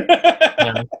jets.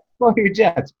 Slow your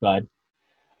jets, bud.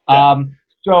 Yeah.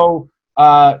 So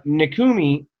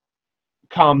Nikumi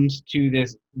comes to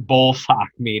this bull sock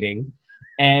meeting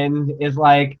and is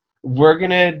like, we're going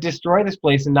to destroy this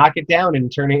place and knock it down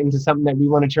and turn it into something that we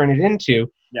want to turn it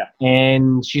into. Yeah.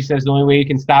 And she says, the only way you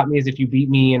can stop me is if you beat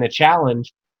me in a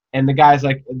challenge. And the guy's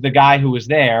like, the guy who was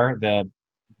there, the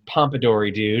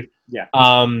Pompadour dude,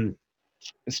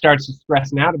 starts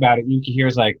stressing out about it.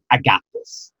 Yukihira's like, I got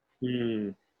this.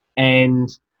 And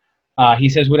he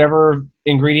says, whatever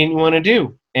ingredient you want to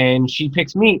do. And she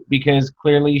picks meat because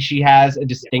clearly she has a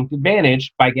distinct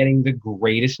advantage by getting the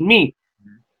greatest meat.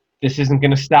 This isn't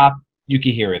going to stop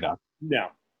Yukihira, though. No.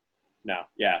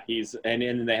 Yeah,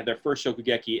 and they have their first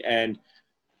Shokugeki. And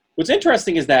what's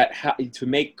interesting is that to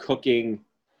make cooking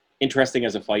interesting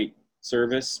as a fight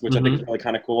service, which I think is really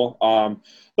kind of cool.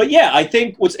 But yeah, I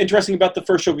think what's interesting about the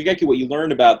first Shokugeki, what you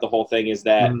learn about the whole thing is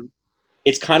that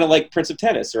it's kind of like Prince of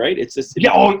Tennis, right? It's just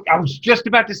I was just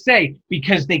about to say,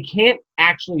 because they can't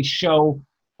actually show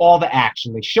all the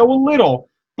action. They show a little,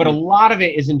 but a lot of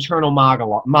it is internal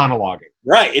monologuing.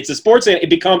 Right. It's a sports, and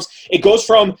it goes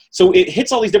from, so it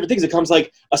hits all these different things. It comes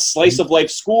like a slice of life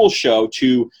school show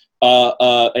to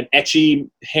an ecchi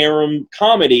harem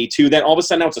comedy to then all of a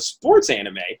sudden now it's a sports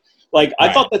anime. Like,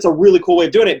 I thought that's a really cool way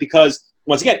of doing it because,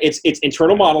 once again, it's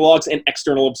internal monologues and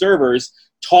external observers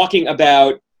talking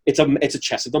about, it's a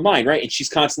chess of the mind, right? And she's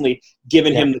constantly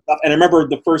giving him the stuff. And I remember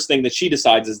the first thing that she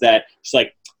decides is that she's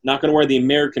like, not going to wear the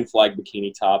American flag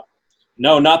bikini top.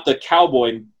 No, not the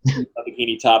cowboy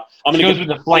bikini top. I'm going to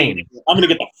get the flames. I'm going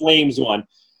to get the flames one.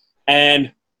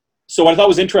 And so what I thought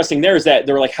was interesting there is that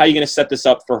they were like, how are you going to set this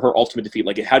up for her ultimate defeat?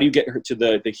 Like, how do you get her to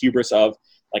the hubris of,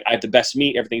 like, I have the best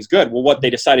meat, everything's good? Well, what they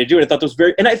decided to do, and I thought that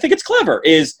was and I think it's clever,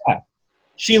 is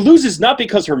she loses not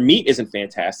because her meat isn't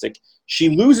fantastic. She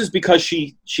loses because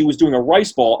she was doing a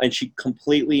rice ball and she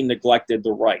completely neglected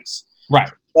the rice.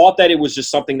 Right. Thought that it was just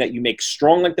something that you make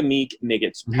strong like the meat, make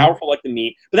it powerful like the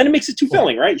meat, but then it makes it too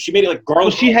filling, right? She made it like garlic.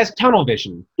 Well, she has tunnel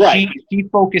vision. Right. She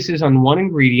focuses on one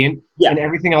ingredient, and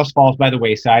everything else falls by the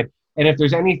wayside. And if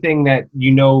there's anything that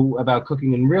you know about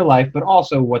cooking in real life, but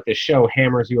also what the show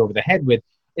hammers you over the head with,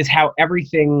 is how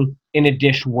everything in a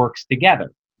dish works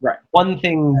together. Right. One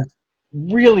thing,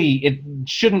 really, it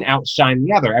shouldn't outshine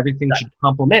the other. Everything should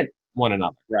complement one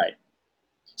another. Right.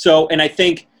 So, and I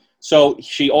think, so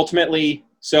she ultimately,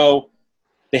 so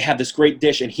they have this great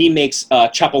dish, and he makes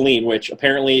chapelin, which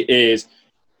apparently is...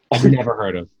 I've never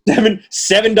heard of.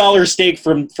 $7 steak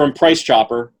from Price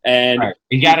Chopper, and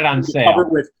you got it on sale.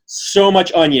 Covered with so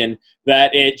much onion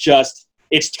that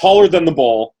it's taller than the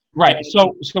bowl. Right.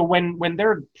 So when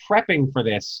they're prepping for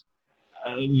this,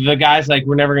 the guy's like,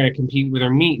 we're never going to compete with our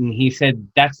meat, and he said,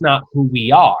 that's not who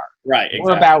we are. Right.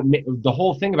 Exactly. We're about the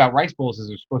whole thing about rice bowls is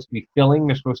they're supposed to be filling,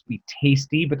 they're supposed to be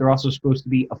tasty, but they're also supposed to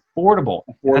be affordable.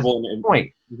 That's the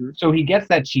point. So he gets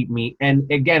that cheap meat, and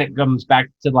again, it comes back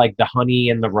to like the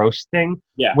honey and the roast thing,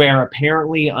 where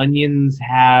apparently onions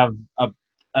have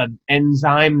an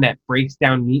enzyme that breaks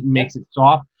down meat and makes it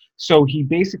soft. So he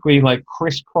basically like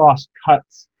crisscross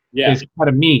cuts his cut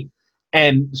of meat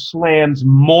and slams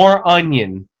more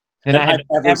onion than I have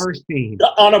ever seen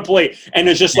on a plate, and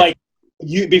it's just like,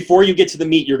 before you get to the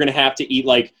meat, you're going to have to eat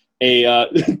like a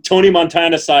Tony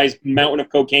Montana-sized mountain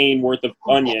of cocaine worth of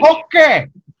onion. Okay.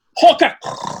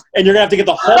 And you're going to have to get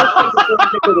the whole thing before you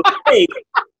get to the steak,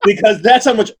 because that's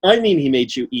how much onion he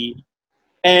made you eat.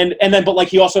 And then, but like,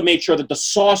 he also made sure that the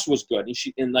sauce was good,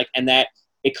 and that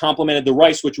it complemented the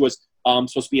rice, which was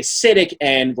supposed to be acidic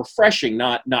and refreshing,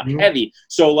 not heavy.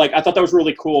 So like I thought that was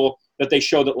really cool that they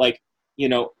show that like, you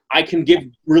know, I can give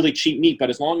really cheap meat, but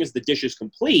as long as the dish is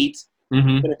complete,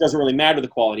 then it doesn't really matter the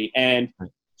quality. And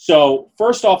so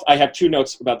first off, I have two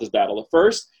notes about this battle. The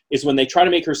first is when they try to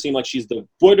make her seem like she's the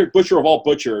butcher of all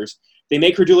butchers. They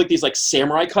make her do like these like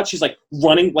samurai cuts. She's like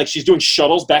running, like she's doing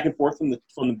shuttles back and forth from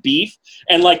the beef.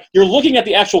 And like you're looking at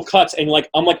the actual cuts, and like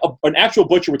I'm like an actual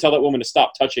butcher would tell that woman to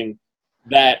stop touching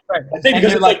that. Right. I think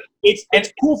because it's like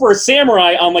it's cool for a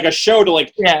samurai on like a show to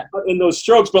like cut in those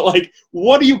strokes, but like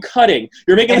what are you cutting?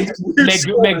 You're making like, weird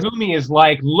Megumi is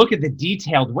like, look at the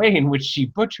detailed way in which she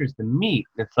butchers the meat.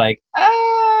 It's like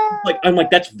like I'm like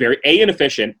that's very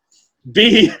inefficient.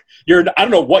 B, I don't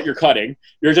know what you're cutting.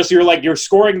 You're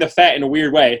scoring the fat in a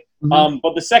weird way.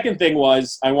 But the second thing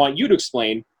was I want you to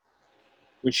explain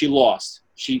when she lost.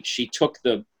 She took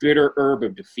the bitter herb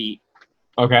of defeat.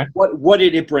 Okay. What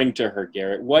did it bring to her,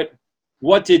 Garrett?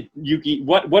 What did Yuki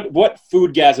what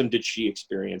foodgasm did she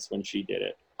experience when she did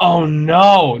it? Oh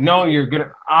no, you're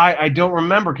gonna I don't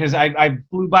remember because I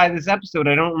flew by this episode.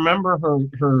 I don't remember her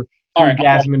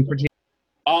foodgasm in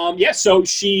particular. So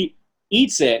she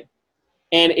eats it.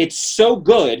 And it's so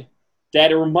good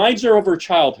that it reminds her of her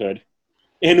childhood,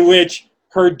 in which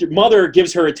her mother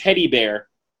gives her a teddy bear,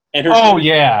 and her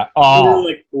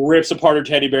like rips apart her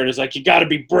teddy bear and is like, "You got to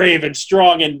be brave and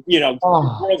strong, and you know,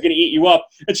 the world's gonna eat you up."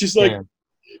 And she's like,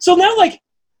 so now like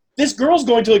this girl's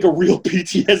going to like a real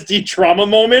PTSD trauma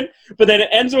moment, but then it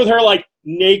ends with her like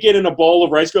naked in a bowl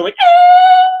of rice, going like,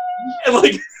 "Ah!" and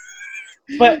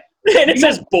like, and it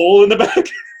says "bowl" in the back.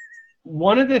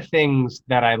 One of the things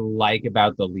that I like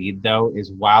about the lead, though,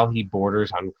 is while he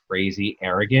borders on crazy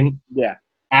arrogant,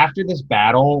 after this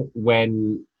battle,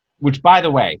 which, by the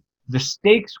way, the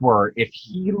stakes were if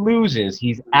he loses,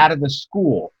 he's out of the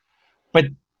school. But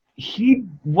he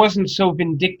wasn't so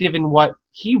vindictive in what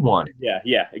he wanted. Yeah,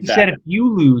 exactly. He said if you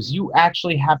lose, you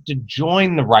actually have to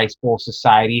join the Rice Bowl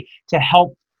Society to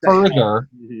help further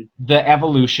the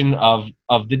evolution of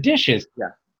the dishes. Yeah.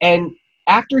 And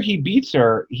after he beats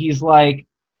her, he's like,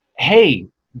 hey,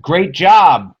 great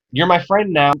job. You're my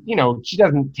friend now. You know, she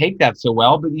doesn't take that so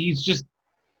well, but he just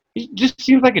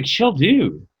seems like a chill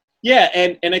dude. Yeah,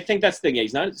 and I think that's the thing.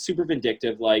 He's not super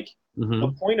vindictive. Like,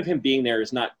 the point of him being there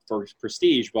is not for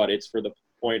prestige, but it's for the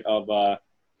point of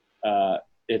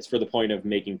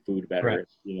making food better. Right.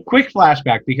 You know? Quick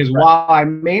flashback, because while I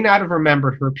may not have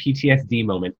remembered her PTSD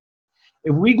moment,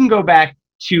 if we can go back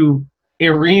to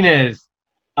Irina's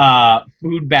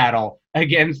food battle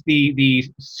against the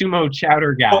sumo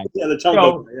chowder guy.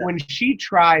 When she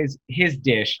tries his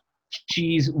dish,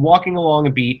 she's walking along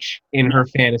a beach in her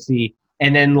fantasy,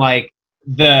 and then like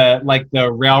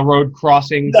the railroad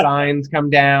crossing signs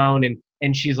come down,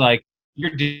 and she's like,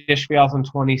 your dish fails on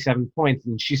 27 points,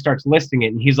 and she starts listing it,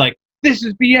 and he's like, this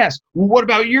is BS. Well, what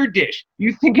about your dish?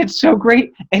 You think it's so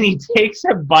great? And he takes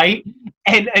a bite,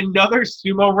 and another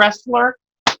sumo wrestler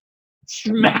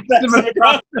smacks him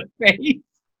across the face.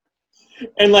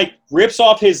 And like rips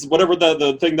off his whatever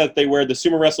the thing that they wear, the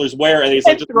sumo wrestlers wear, and he's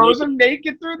like just throws him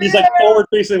naked through the he's air. like forward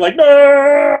facing, like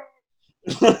no.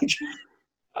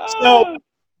 So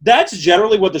that's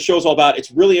generally what the show's all about. It's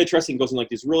really interesting, goes in like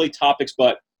these really topics,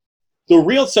 but the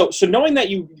real so knowing that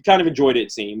you kind of enjoyed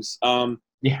it seems. I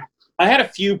had a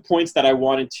few points that I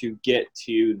wanted to get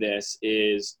to. This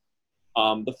is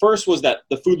the first was that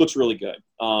the food looks really good.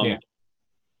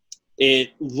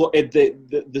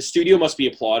 The studio must be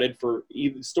applauded for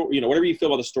whatever you feel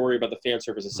about the story, about the fan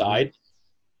service aside.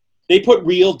 They put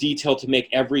real detail to make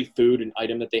every food and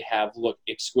item that they have look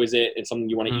exquisite and something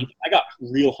you want to eat. I got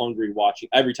real hungry watching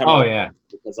every time.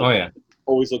 Because it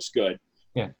always looks good.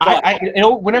 Yeah, I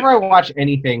whenever I watch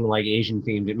anything like Asian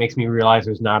themed, it makes me realize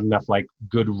there's not enough like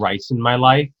good rice in my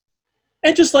life.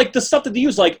 And just like the stuff that they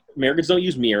use, like Americans don't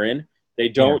use mirin. They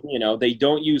don't, they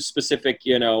don't use specific,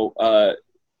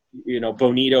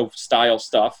 bonito style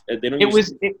stuff. They don't.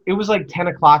 It was like 10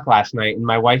 o'clock last night, and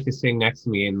my wife is sitting next to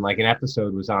me, and like an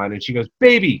episode was on, and she goes,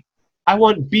 "Baby, I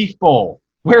want beef bowl.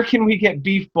 Where can we get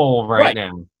beef bowl right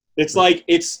now?" It's like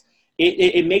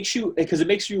it makes you because it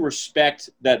makes you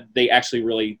respect that they actually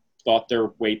really thought their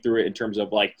way through it in terms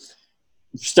of like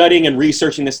studying and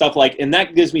researching this stuff. Like, and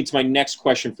that gives me to my next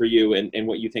question for you, and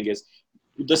what you think is.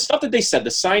 The stuff that they said, the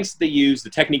science that they use, the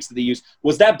techniques that they use,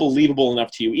 was that believable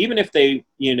enough to you? Even if they,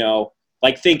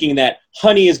 like thinking that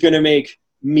honey is going to make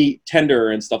meat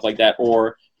tender and stuff like that,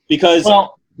 or because...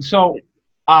 Well, so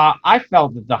I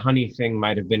felt that the honey thing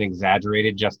might have been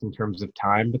exaggerated just in terms of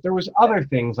time, but there was other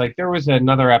things. Like there was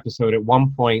another episode at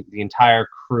one point, the entire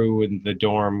crew in the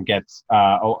dorm gets...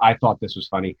 I thought this was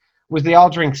funny. was they all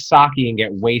drink sake and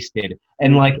get wasted,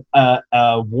 and like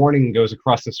a warning goes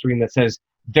across the screen that says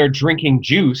they're drinking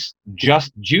juice,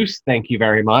 just juice, thank you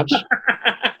very much.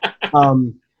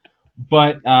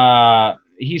 But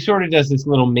he sort of does this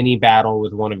little mini battle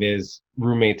with one of his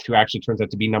roommates who actually turns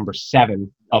out to be number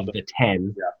 7 of the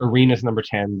 10. Yeah. Irina's number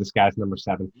 10, this guy's number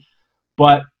 7.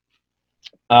 But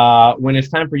when it's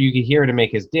time for Yukihira to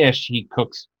make his dish, he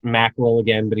cooks mackerel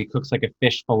again, but he cooks like a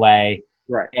fish fillet.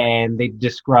 Right. And they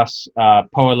discuss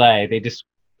poêlée.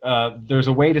 There's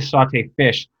a way to saute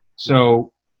fish.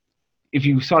 So if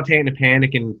you saute it in a pan,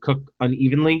 it can cook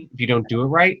unevenly if you don't do it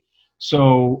right.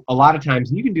 So a lot of times,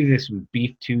 and you can do this with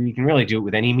beef too, you can really do it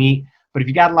with any meat, but if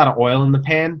you got a lot of oil in the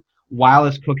pan, while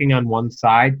it's cooking on one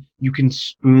side, you can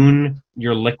spoon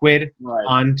your liquid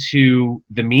onto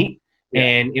the meat,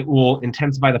 and it will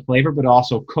intensify the flavor, but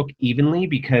also cook evenly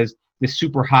because the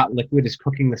super hot liquid is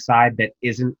cooking the side that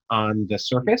isn't on the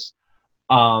surface.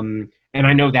 And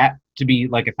I know that to be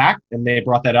like a fact, and they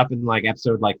brought that up in like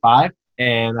episode like 5,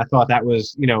 and I thought that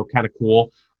was, kind of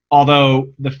cool.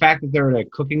 Although the fact that they're at a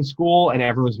cooking school and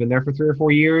everyone's been there for 3 or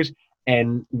 4 years,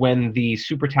 and when the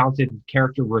super talented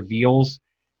character reveals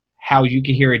how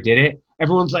Yukihira did it,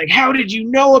 everyone's like, how did you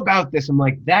know about this? I'm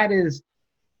like, that is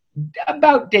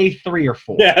about day 3 or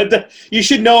 4. Yeah, you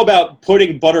should know about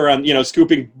putting butter on,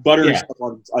 scooping butter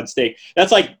on steak.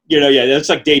 That's like, that's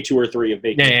like day 2 or 3 of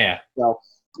baking. Yeah. So,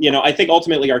 I think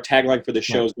ultimately our tagline for the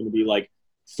show is going to be like,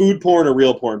 food porn or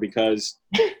real porn, because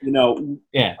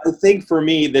I think for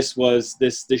me this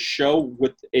show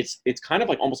with it's kind of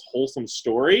like almost wholesome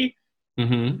story.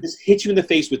 Just hits you in the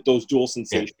face with those dual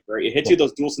sensations, right? It hits you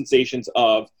those dual sensations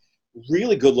of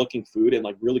really good looking food and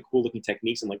like really cool looking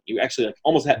techniques, and like you actually like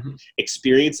almost have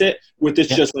experience it with this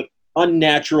just like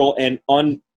unnatural and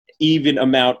uneven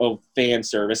amount of fan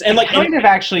service, and like kind of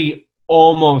actually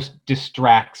almost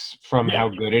distracts from how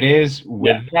good it is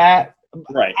with that.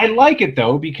 Right. I like it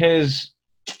though, because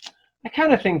I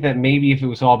kind of think that maybe if it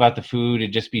was all about the food,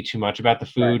 it'd just be too much about the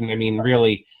food. Right. And I mean,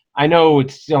 really, I know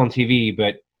it's still on TV,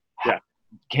 but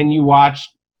can you watch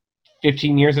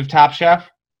 15 years of Top Chef?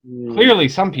 Clearly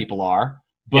some people are,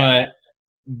 but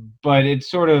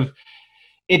it's sort of,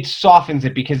 it softens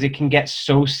it because it can get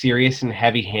so serious and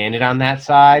heavy handed on that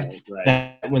side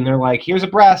that when they're like, here's a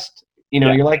breast,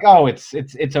 you're like, oh, it's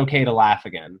okay to laugh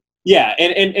again. Yeah,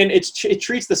 and it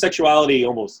treats the sexuality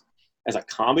almost as a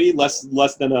comedy,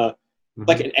 less than a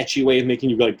like an ecchi way of making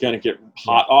you like kind of get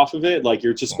hot off of it. Like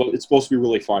you're just it's supposed to be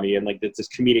really funny, and like it's this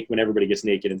comedic when everybody gets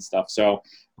naked and stuff. So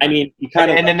I mean, you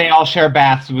kind of and then they all share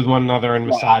baths with one another and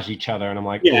massage each other, and I'm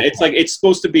like, it's like it's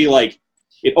supposed to be like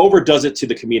it overdoes it to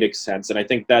the comedic sense, and I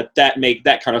think that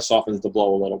kind of softens the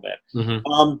blow a little bit.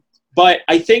 But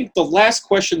I think the last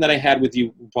question that I had with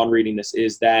you upon reading this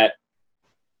is that,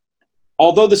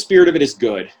 although the spirit of it is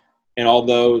good, and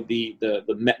although the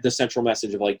central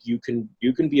message of like you can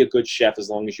be a good chef as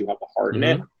long as you have a heart in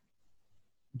it,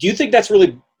 do you think that's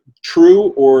really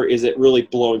true, or is it really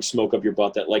blowing smoke up your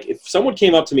butt that like if someone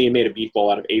came up to me and made a beef bowl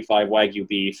out of A5 Wagyu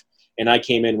beef and I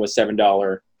came in with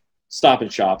 $7 Stop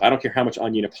and Shop, I don't care how much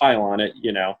onion to pile on it,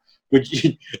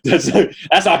 that's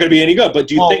not going to be any good. But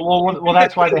do you think? Well,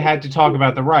 that's why they had to talk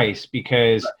about the rice,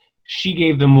 because she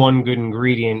gave them one good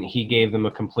ingredient, he gave them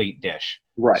a complete dish.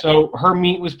 Right. So her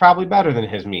meat was probably better than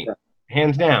his meat,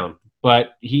 hands down.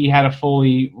 But he had a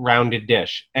fully rounded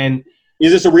dish. And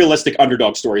is this a realistic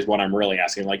underdog story is what I'm really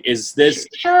asking. Like, is this...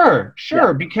 Sure,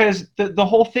 because the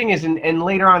whole thing is, and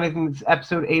later on in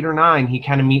episode 8 or 9, he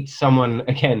kind of meets someone,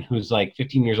 again, who's like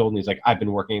 15 years old, and he's like, I've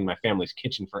been working in my family's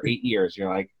kitchen for 8 years.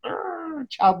 You're like,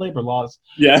 child labor laws.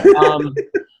 Yeah.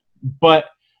 But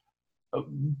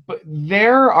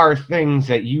there are things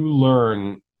that you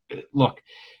learn. Look,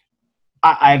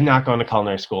 I have not gone to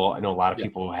culinary school. I know a lot of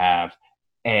people who have.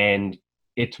 And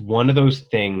it's one of those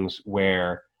things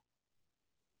where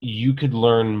you could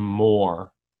learn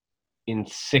more in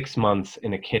 6 months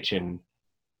in a kitchen,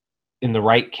 in the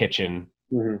right kitchen,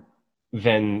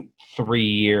 than 3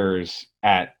 years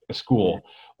at a school.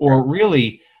 Or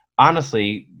really,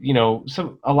 honestly,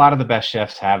 a lot of the best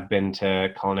chefs have been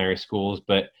to culinary schools,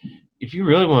 but if you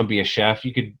really want to be a chef,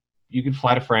 you could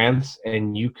fly to France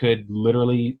and you could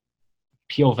literally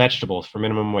peel vegetables for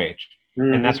minimum wage.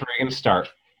 And that's where you're going to start.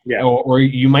 Yeah. Or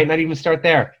you might not even start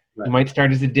there. Right. You might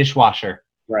start as a dishwasher.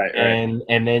 Right.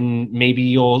 And then maybe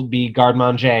you'll be garde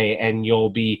manger and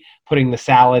you'll be putting the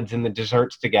salads and the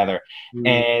desserts together.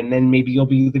 And then maybe you'll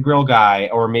be the grill guy,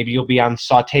 or maybe you'll be on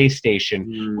saute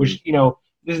station, which,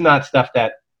 this is not stuff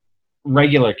that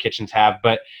regular kitchens have,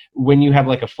 but when you have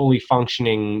like a fully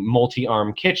functioning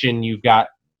multi-arm kitchen,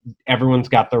 everyone's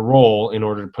got their role in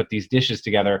order to put these dishes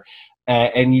together.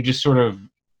 And you just sort of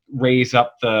raise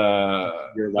up Your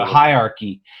the level.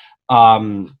 hierarchy.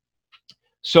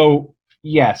 So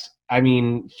yes, I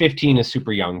mean 15 is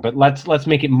super young, but let's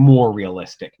make it more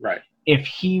realistic. Right. If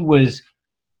he was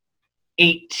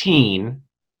 18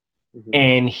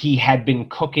 and he had been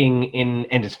cooking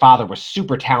and his father was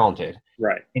super talented,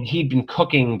 Right. and he'd been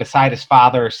cooking beside his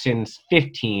father since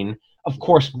 15, of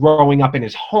course, growing up in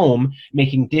his home,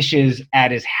 making dishes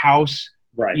at his house,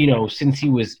 Right. since he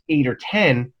was 8 or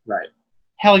 10, Right.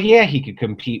 hell yeah, he could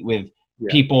compete with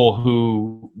Yeah. people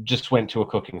who just went to a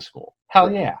cooking school. Hell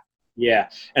Right. yeah. Yeah.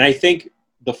 And I think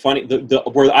the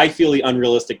where I feel the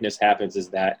unrealisticness happens is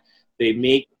that they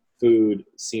make food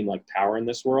seem like power in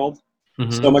this world.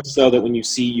 So much so that when you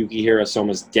see Yukihiro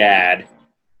Soma's dad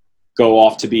go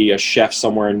off to be a chef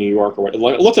somewhere in New York or what, it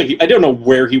looked like I don't know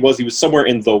where he was. He was somewhere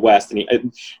in the West,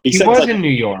 and he said was in New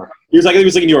York. He was like in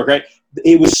New York, right?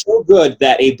 It was so good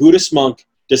that a Buddhist monk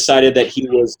decided that he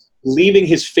was leaving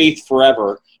his faith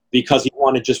forever because he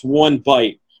wanted just one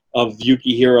bite of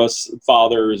Yukihiro's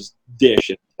father's dish.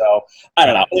 And so I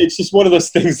don't know. It's just one of those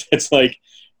things that's like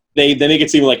they make it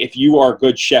seem like if you are a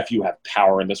good chef, you have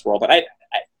power in this world. But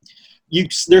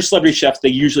they're celebrity chefs. They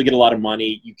usually get a lot of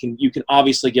money. You can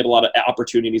obviously get a lot of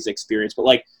opportunities, experience. But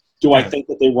like, do I think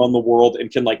that they run the world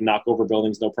and can like knock over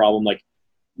buildings no problem? Like,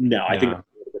 no. I think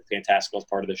they're fantastic as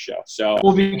part of this show. So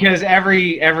well, because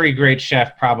every great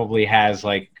chef probably has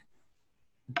like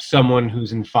someone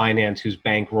who's in finance who's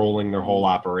bankrolling their whole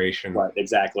operation. Right.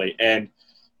 Exactly. And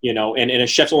and a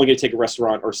chef's only going to take a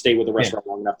restaurant or stay with a restaurant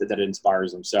long enough that it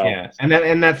inspires them. So yeah,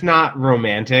 and that's not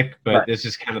romantic, but this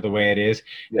is kind of the way it is.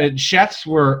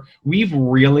 We've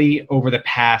really over the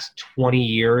past 20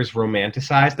 years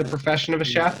romanticized the profession of a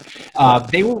chef.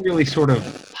 They were really sort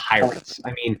of pirates.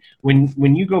 I mean,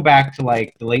 when you go back to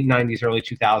like the late 90s, early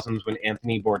 2000s, when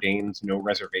Anthony Bourdain's No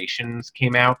Reservations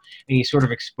came out, and he sort of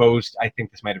exposed, I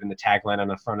think this might have been the tagline on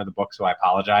the front of the book, so I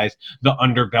apologize, the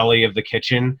underbelly of the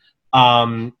kitchen.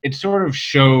 It sort of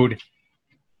showed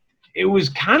it was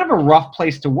kind of a rough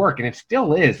place to work, and it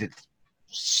still is. It's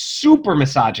super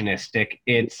misogynistic.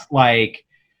 It's like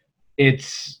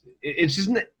it's just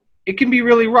it can be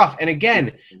really rough. And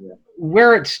again,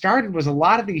 where it started was a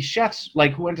lot of these chefs,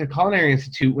 like who went to Culinary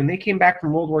Institute, when they came back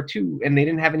from World War II and they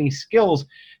didn't have any skills,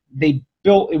 they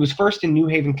built. It was first in New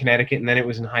Haven, Connecticut, and then it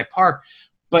was in Hyde Park,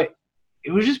 but it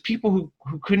was just people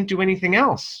who couldn't do anything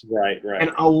else. Right.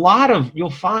 And a lot of, you'll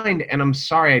find, and I'm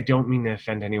sorry, I don't mean to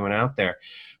offend anyone out there,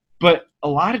 but a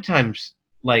lot of times,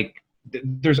 like,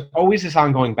 there's always this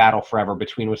ongoing battle forever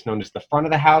between what's known as the front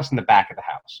of the house and the back of the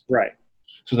house. Right.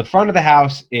 So the front of the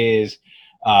house is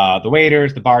the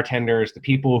waiters, the bartenders, the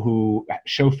people who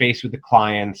show face with the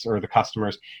clients or the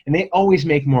customers, and they always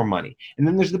make more money. And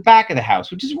then there's the back of the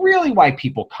house, which is really why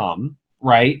people come,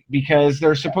 right? Because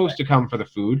they're supposed to come for the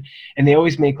food, and they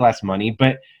always make less money.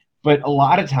 But a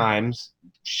lot of times,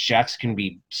 chefs can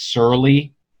be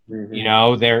surly.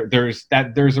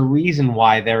 There's a reason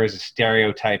why there is a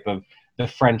stereotype of the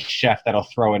French chef that'll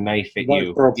throw a knife at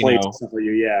you. Throw plates and stuff at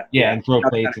you, yeah. And throw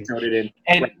plates.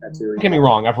 And don't get me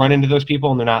wrong, I've run into those people,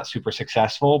 and they're not super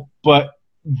successful. But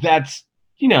that's,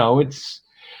 it's.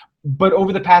 But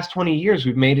over the past 20 years,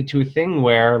 we've made it to a thing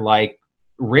where, like,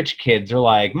 rich kids are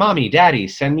like, Mommy, Daddy,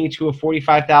 send me to a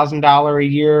 $45,000 a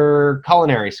year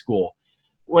culinary school.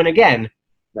 When again,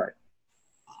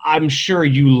 I'm sure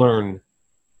you learn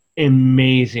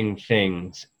amazing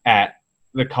things at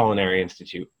the Culinary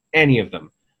Institute, any of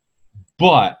them.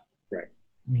 But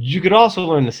you could also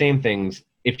learn the same things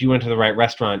if you went to the right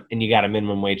restaurant and you got a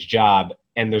minimum wage job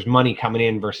and there's money coming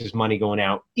in versus money going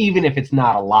out, even if it's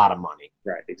not a lot of money.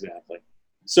 Right, exactly.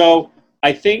 So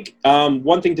I think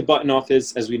one thing to button off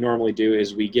is, as we normally do,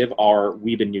 is we give our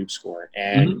Weeb and Noob score.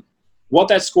 And what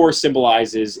that score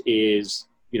symbolizes is,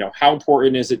 how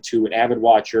important is it to an avid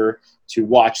watcher to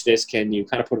watch this? Can you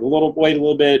kind of put it a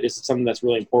little bit? Is it something that's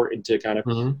really important to kind of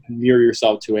mirror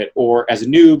yourself to it? Or as a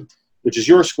noob, which is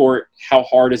your score, how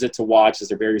hard is it to watch? Is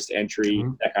there barriers to entry?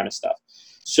 That kind of stuff.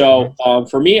 So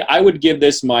for me, I would give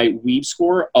this my Weeb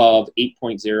score of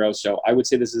 8.0. So I would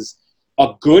say this is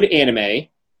a good anime.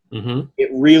 It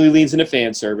really leans into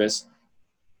fan service.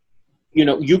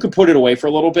 You could put it away for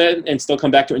a little bit and still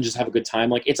come back to it and just have a good time.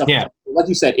 Like like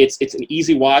you said, it's an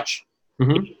easy watch,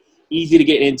 easy to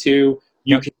get into.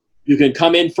 You can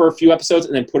come in for a few episodes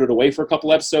and then put it away for a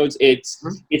couple episodes.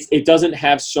 It doesn't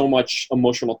have so much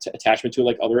emotional attachment to it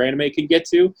like other anime can get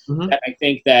to. I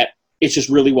think that it's just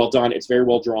really well done. It's very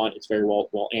well drawn. It's very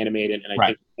well animated, and I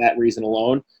think for that reason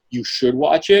alone, you should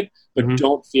watch it. But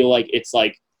don't feel like it's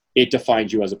like it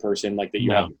defines you as a person, like that you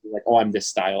No. have like, oh, I'm this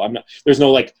style. I'm not. There's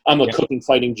no like I'm a Yeah. cooking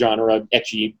fighting genre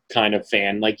etchy kind of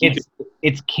fan. Like you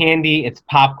It's candy, it's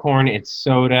popcorn, it's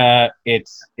soda,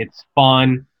 it's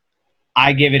fun.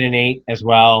 I give it an 8 as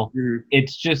well. Mhm.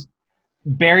 It's just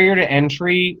barrier to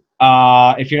entry.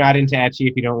 If you're not into etchy,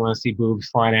 if you don't want to see boobs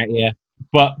flying at you,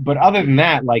 but other than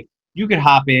that, like you could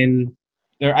hop in.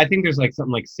 There, I think there's like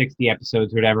something like 60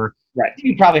 episodes or whatever. Right.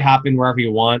 You can probably hop in wherever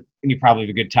you want, and you probably have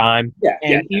a good time. Yeah,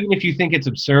 And even if you think it's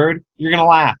absurd, you're gonna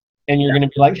laugh, and you're gonna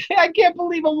be like, hey, I can't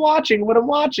believe I'm watching what I'm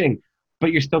watching.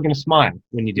 But you're still gonna smile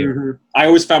when you do. Mhm. I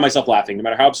always found myself laughing, no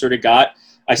matter how absurd it got.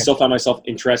 I still found myself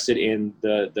interested in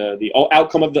the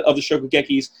outcome of the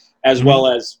Shokugekis, as Mhm. well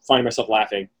as finding myself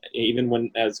laughing, even when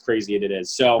as crazy as it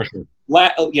is. So, For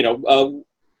sure.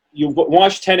 You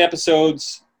watched 10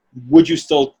 episodes. Would you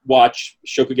still watch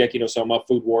Shokugeki no Soma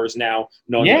Food Wars now?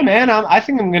 No. Yeah, man. I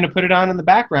think I'm gonna put it on in the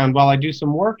background while I do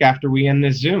some work after we end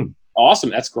this Zoom. Awesome.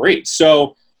 That's great.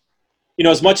 So,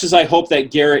 as much as I hope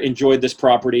that Garrett enjoyed this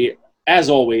property, as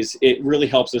always, it really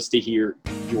helps us to hear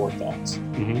your thoughts.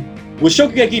 Mm-hmm. Was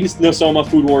Shokugeki no Soma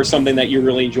Food Wars something that you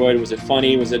really enjoyed? Was it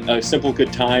funny? Was it a simple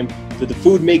good time? Did the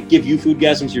food give you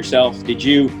foodgasms yourself? Did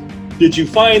you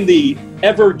find the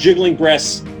ever jiggling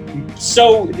breasts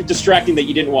so distracting that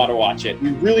you didn't want to watch it? We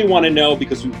really want to know,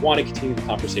 because we want to continue the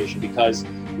conversation, because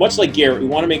much like Garrett, we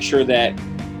want to make sure that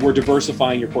we're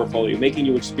diversifying your portfolio, making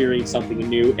you experience something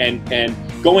new, and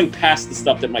going past the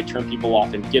stuff that might turn people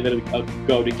off and give it a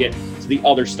go to get to the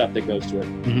other stuff that goes to it.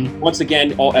 Mm-hmm. Once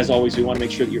again, as always, we want to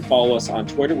make sure that you follow us on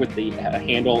Twitter with the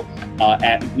handle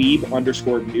at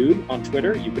weeb_nude on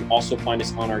Twitter. You can also find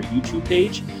us on our YouTube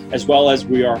page, as well as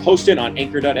we are hosted on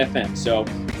anchor.fm. So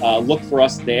look for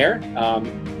us there.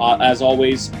 As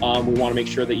always, we want to make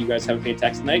sure that you guys have a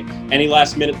fantastic night. Any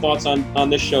last minute thoughts on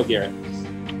this show, Garrett?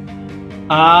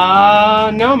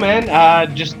 No,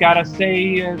 man. Just gotta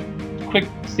say, quick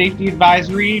safety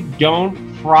advisory: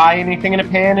 don't fry anything in a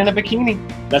pan in a bikini.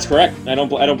 That's correct. I don't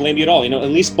blame you at all. At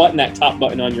least button that top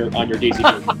button on your Daisy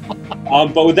Duke.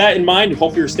 But with that in mind,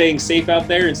 hope you're staying safe out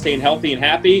there and staying healthy and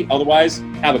happy. Otherwise,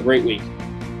 have a great week.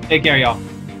 Take care, y'all.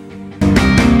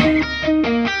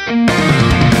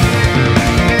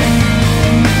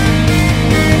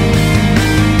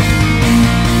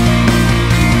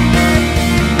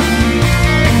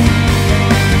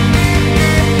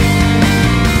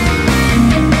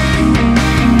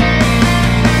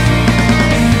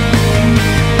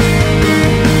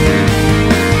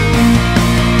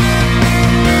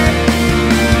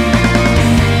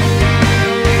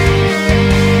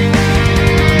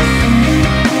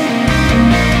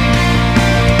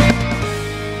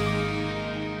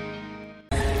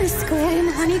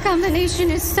 Combination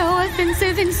is so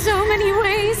offensive in so many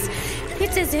ways.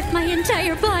 It's as if my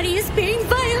entire body is being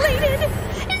violated.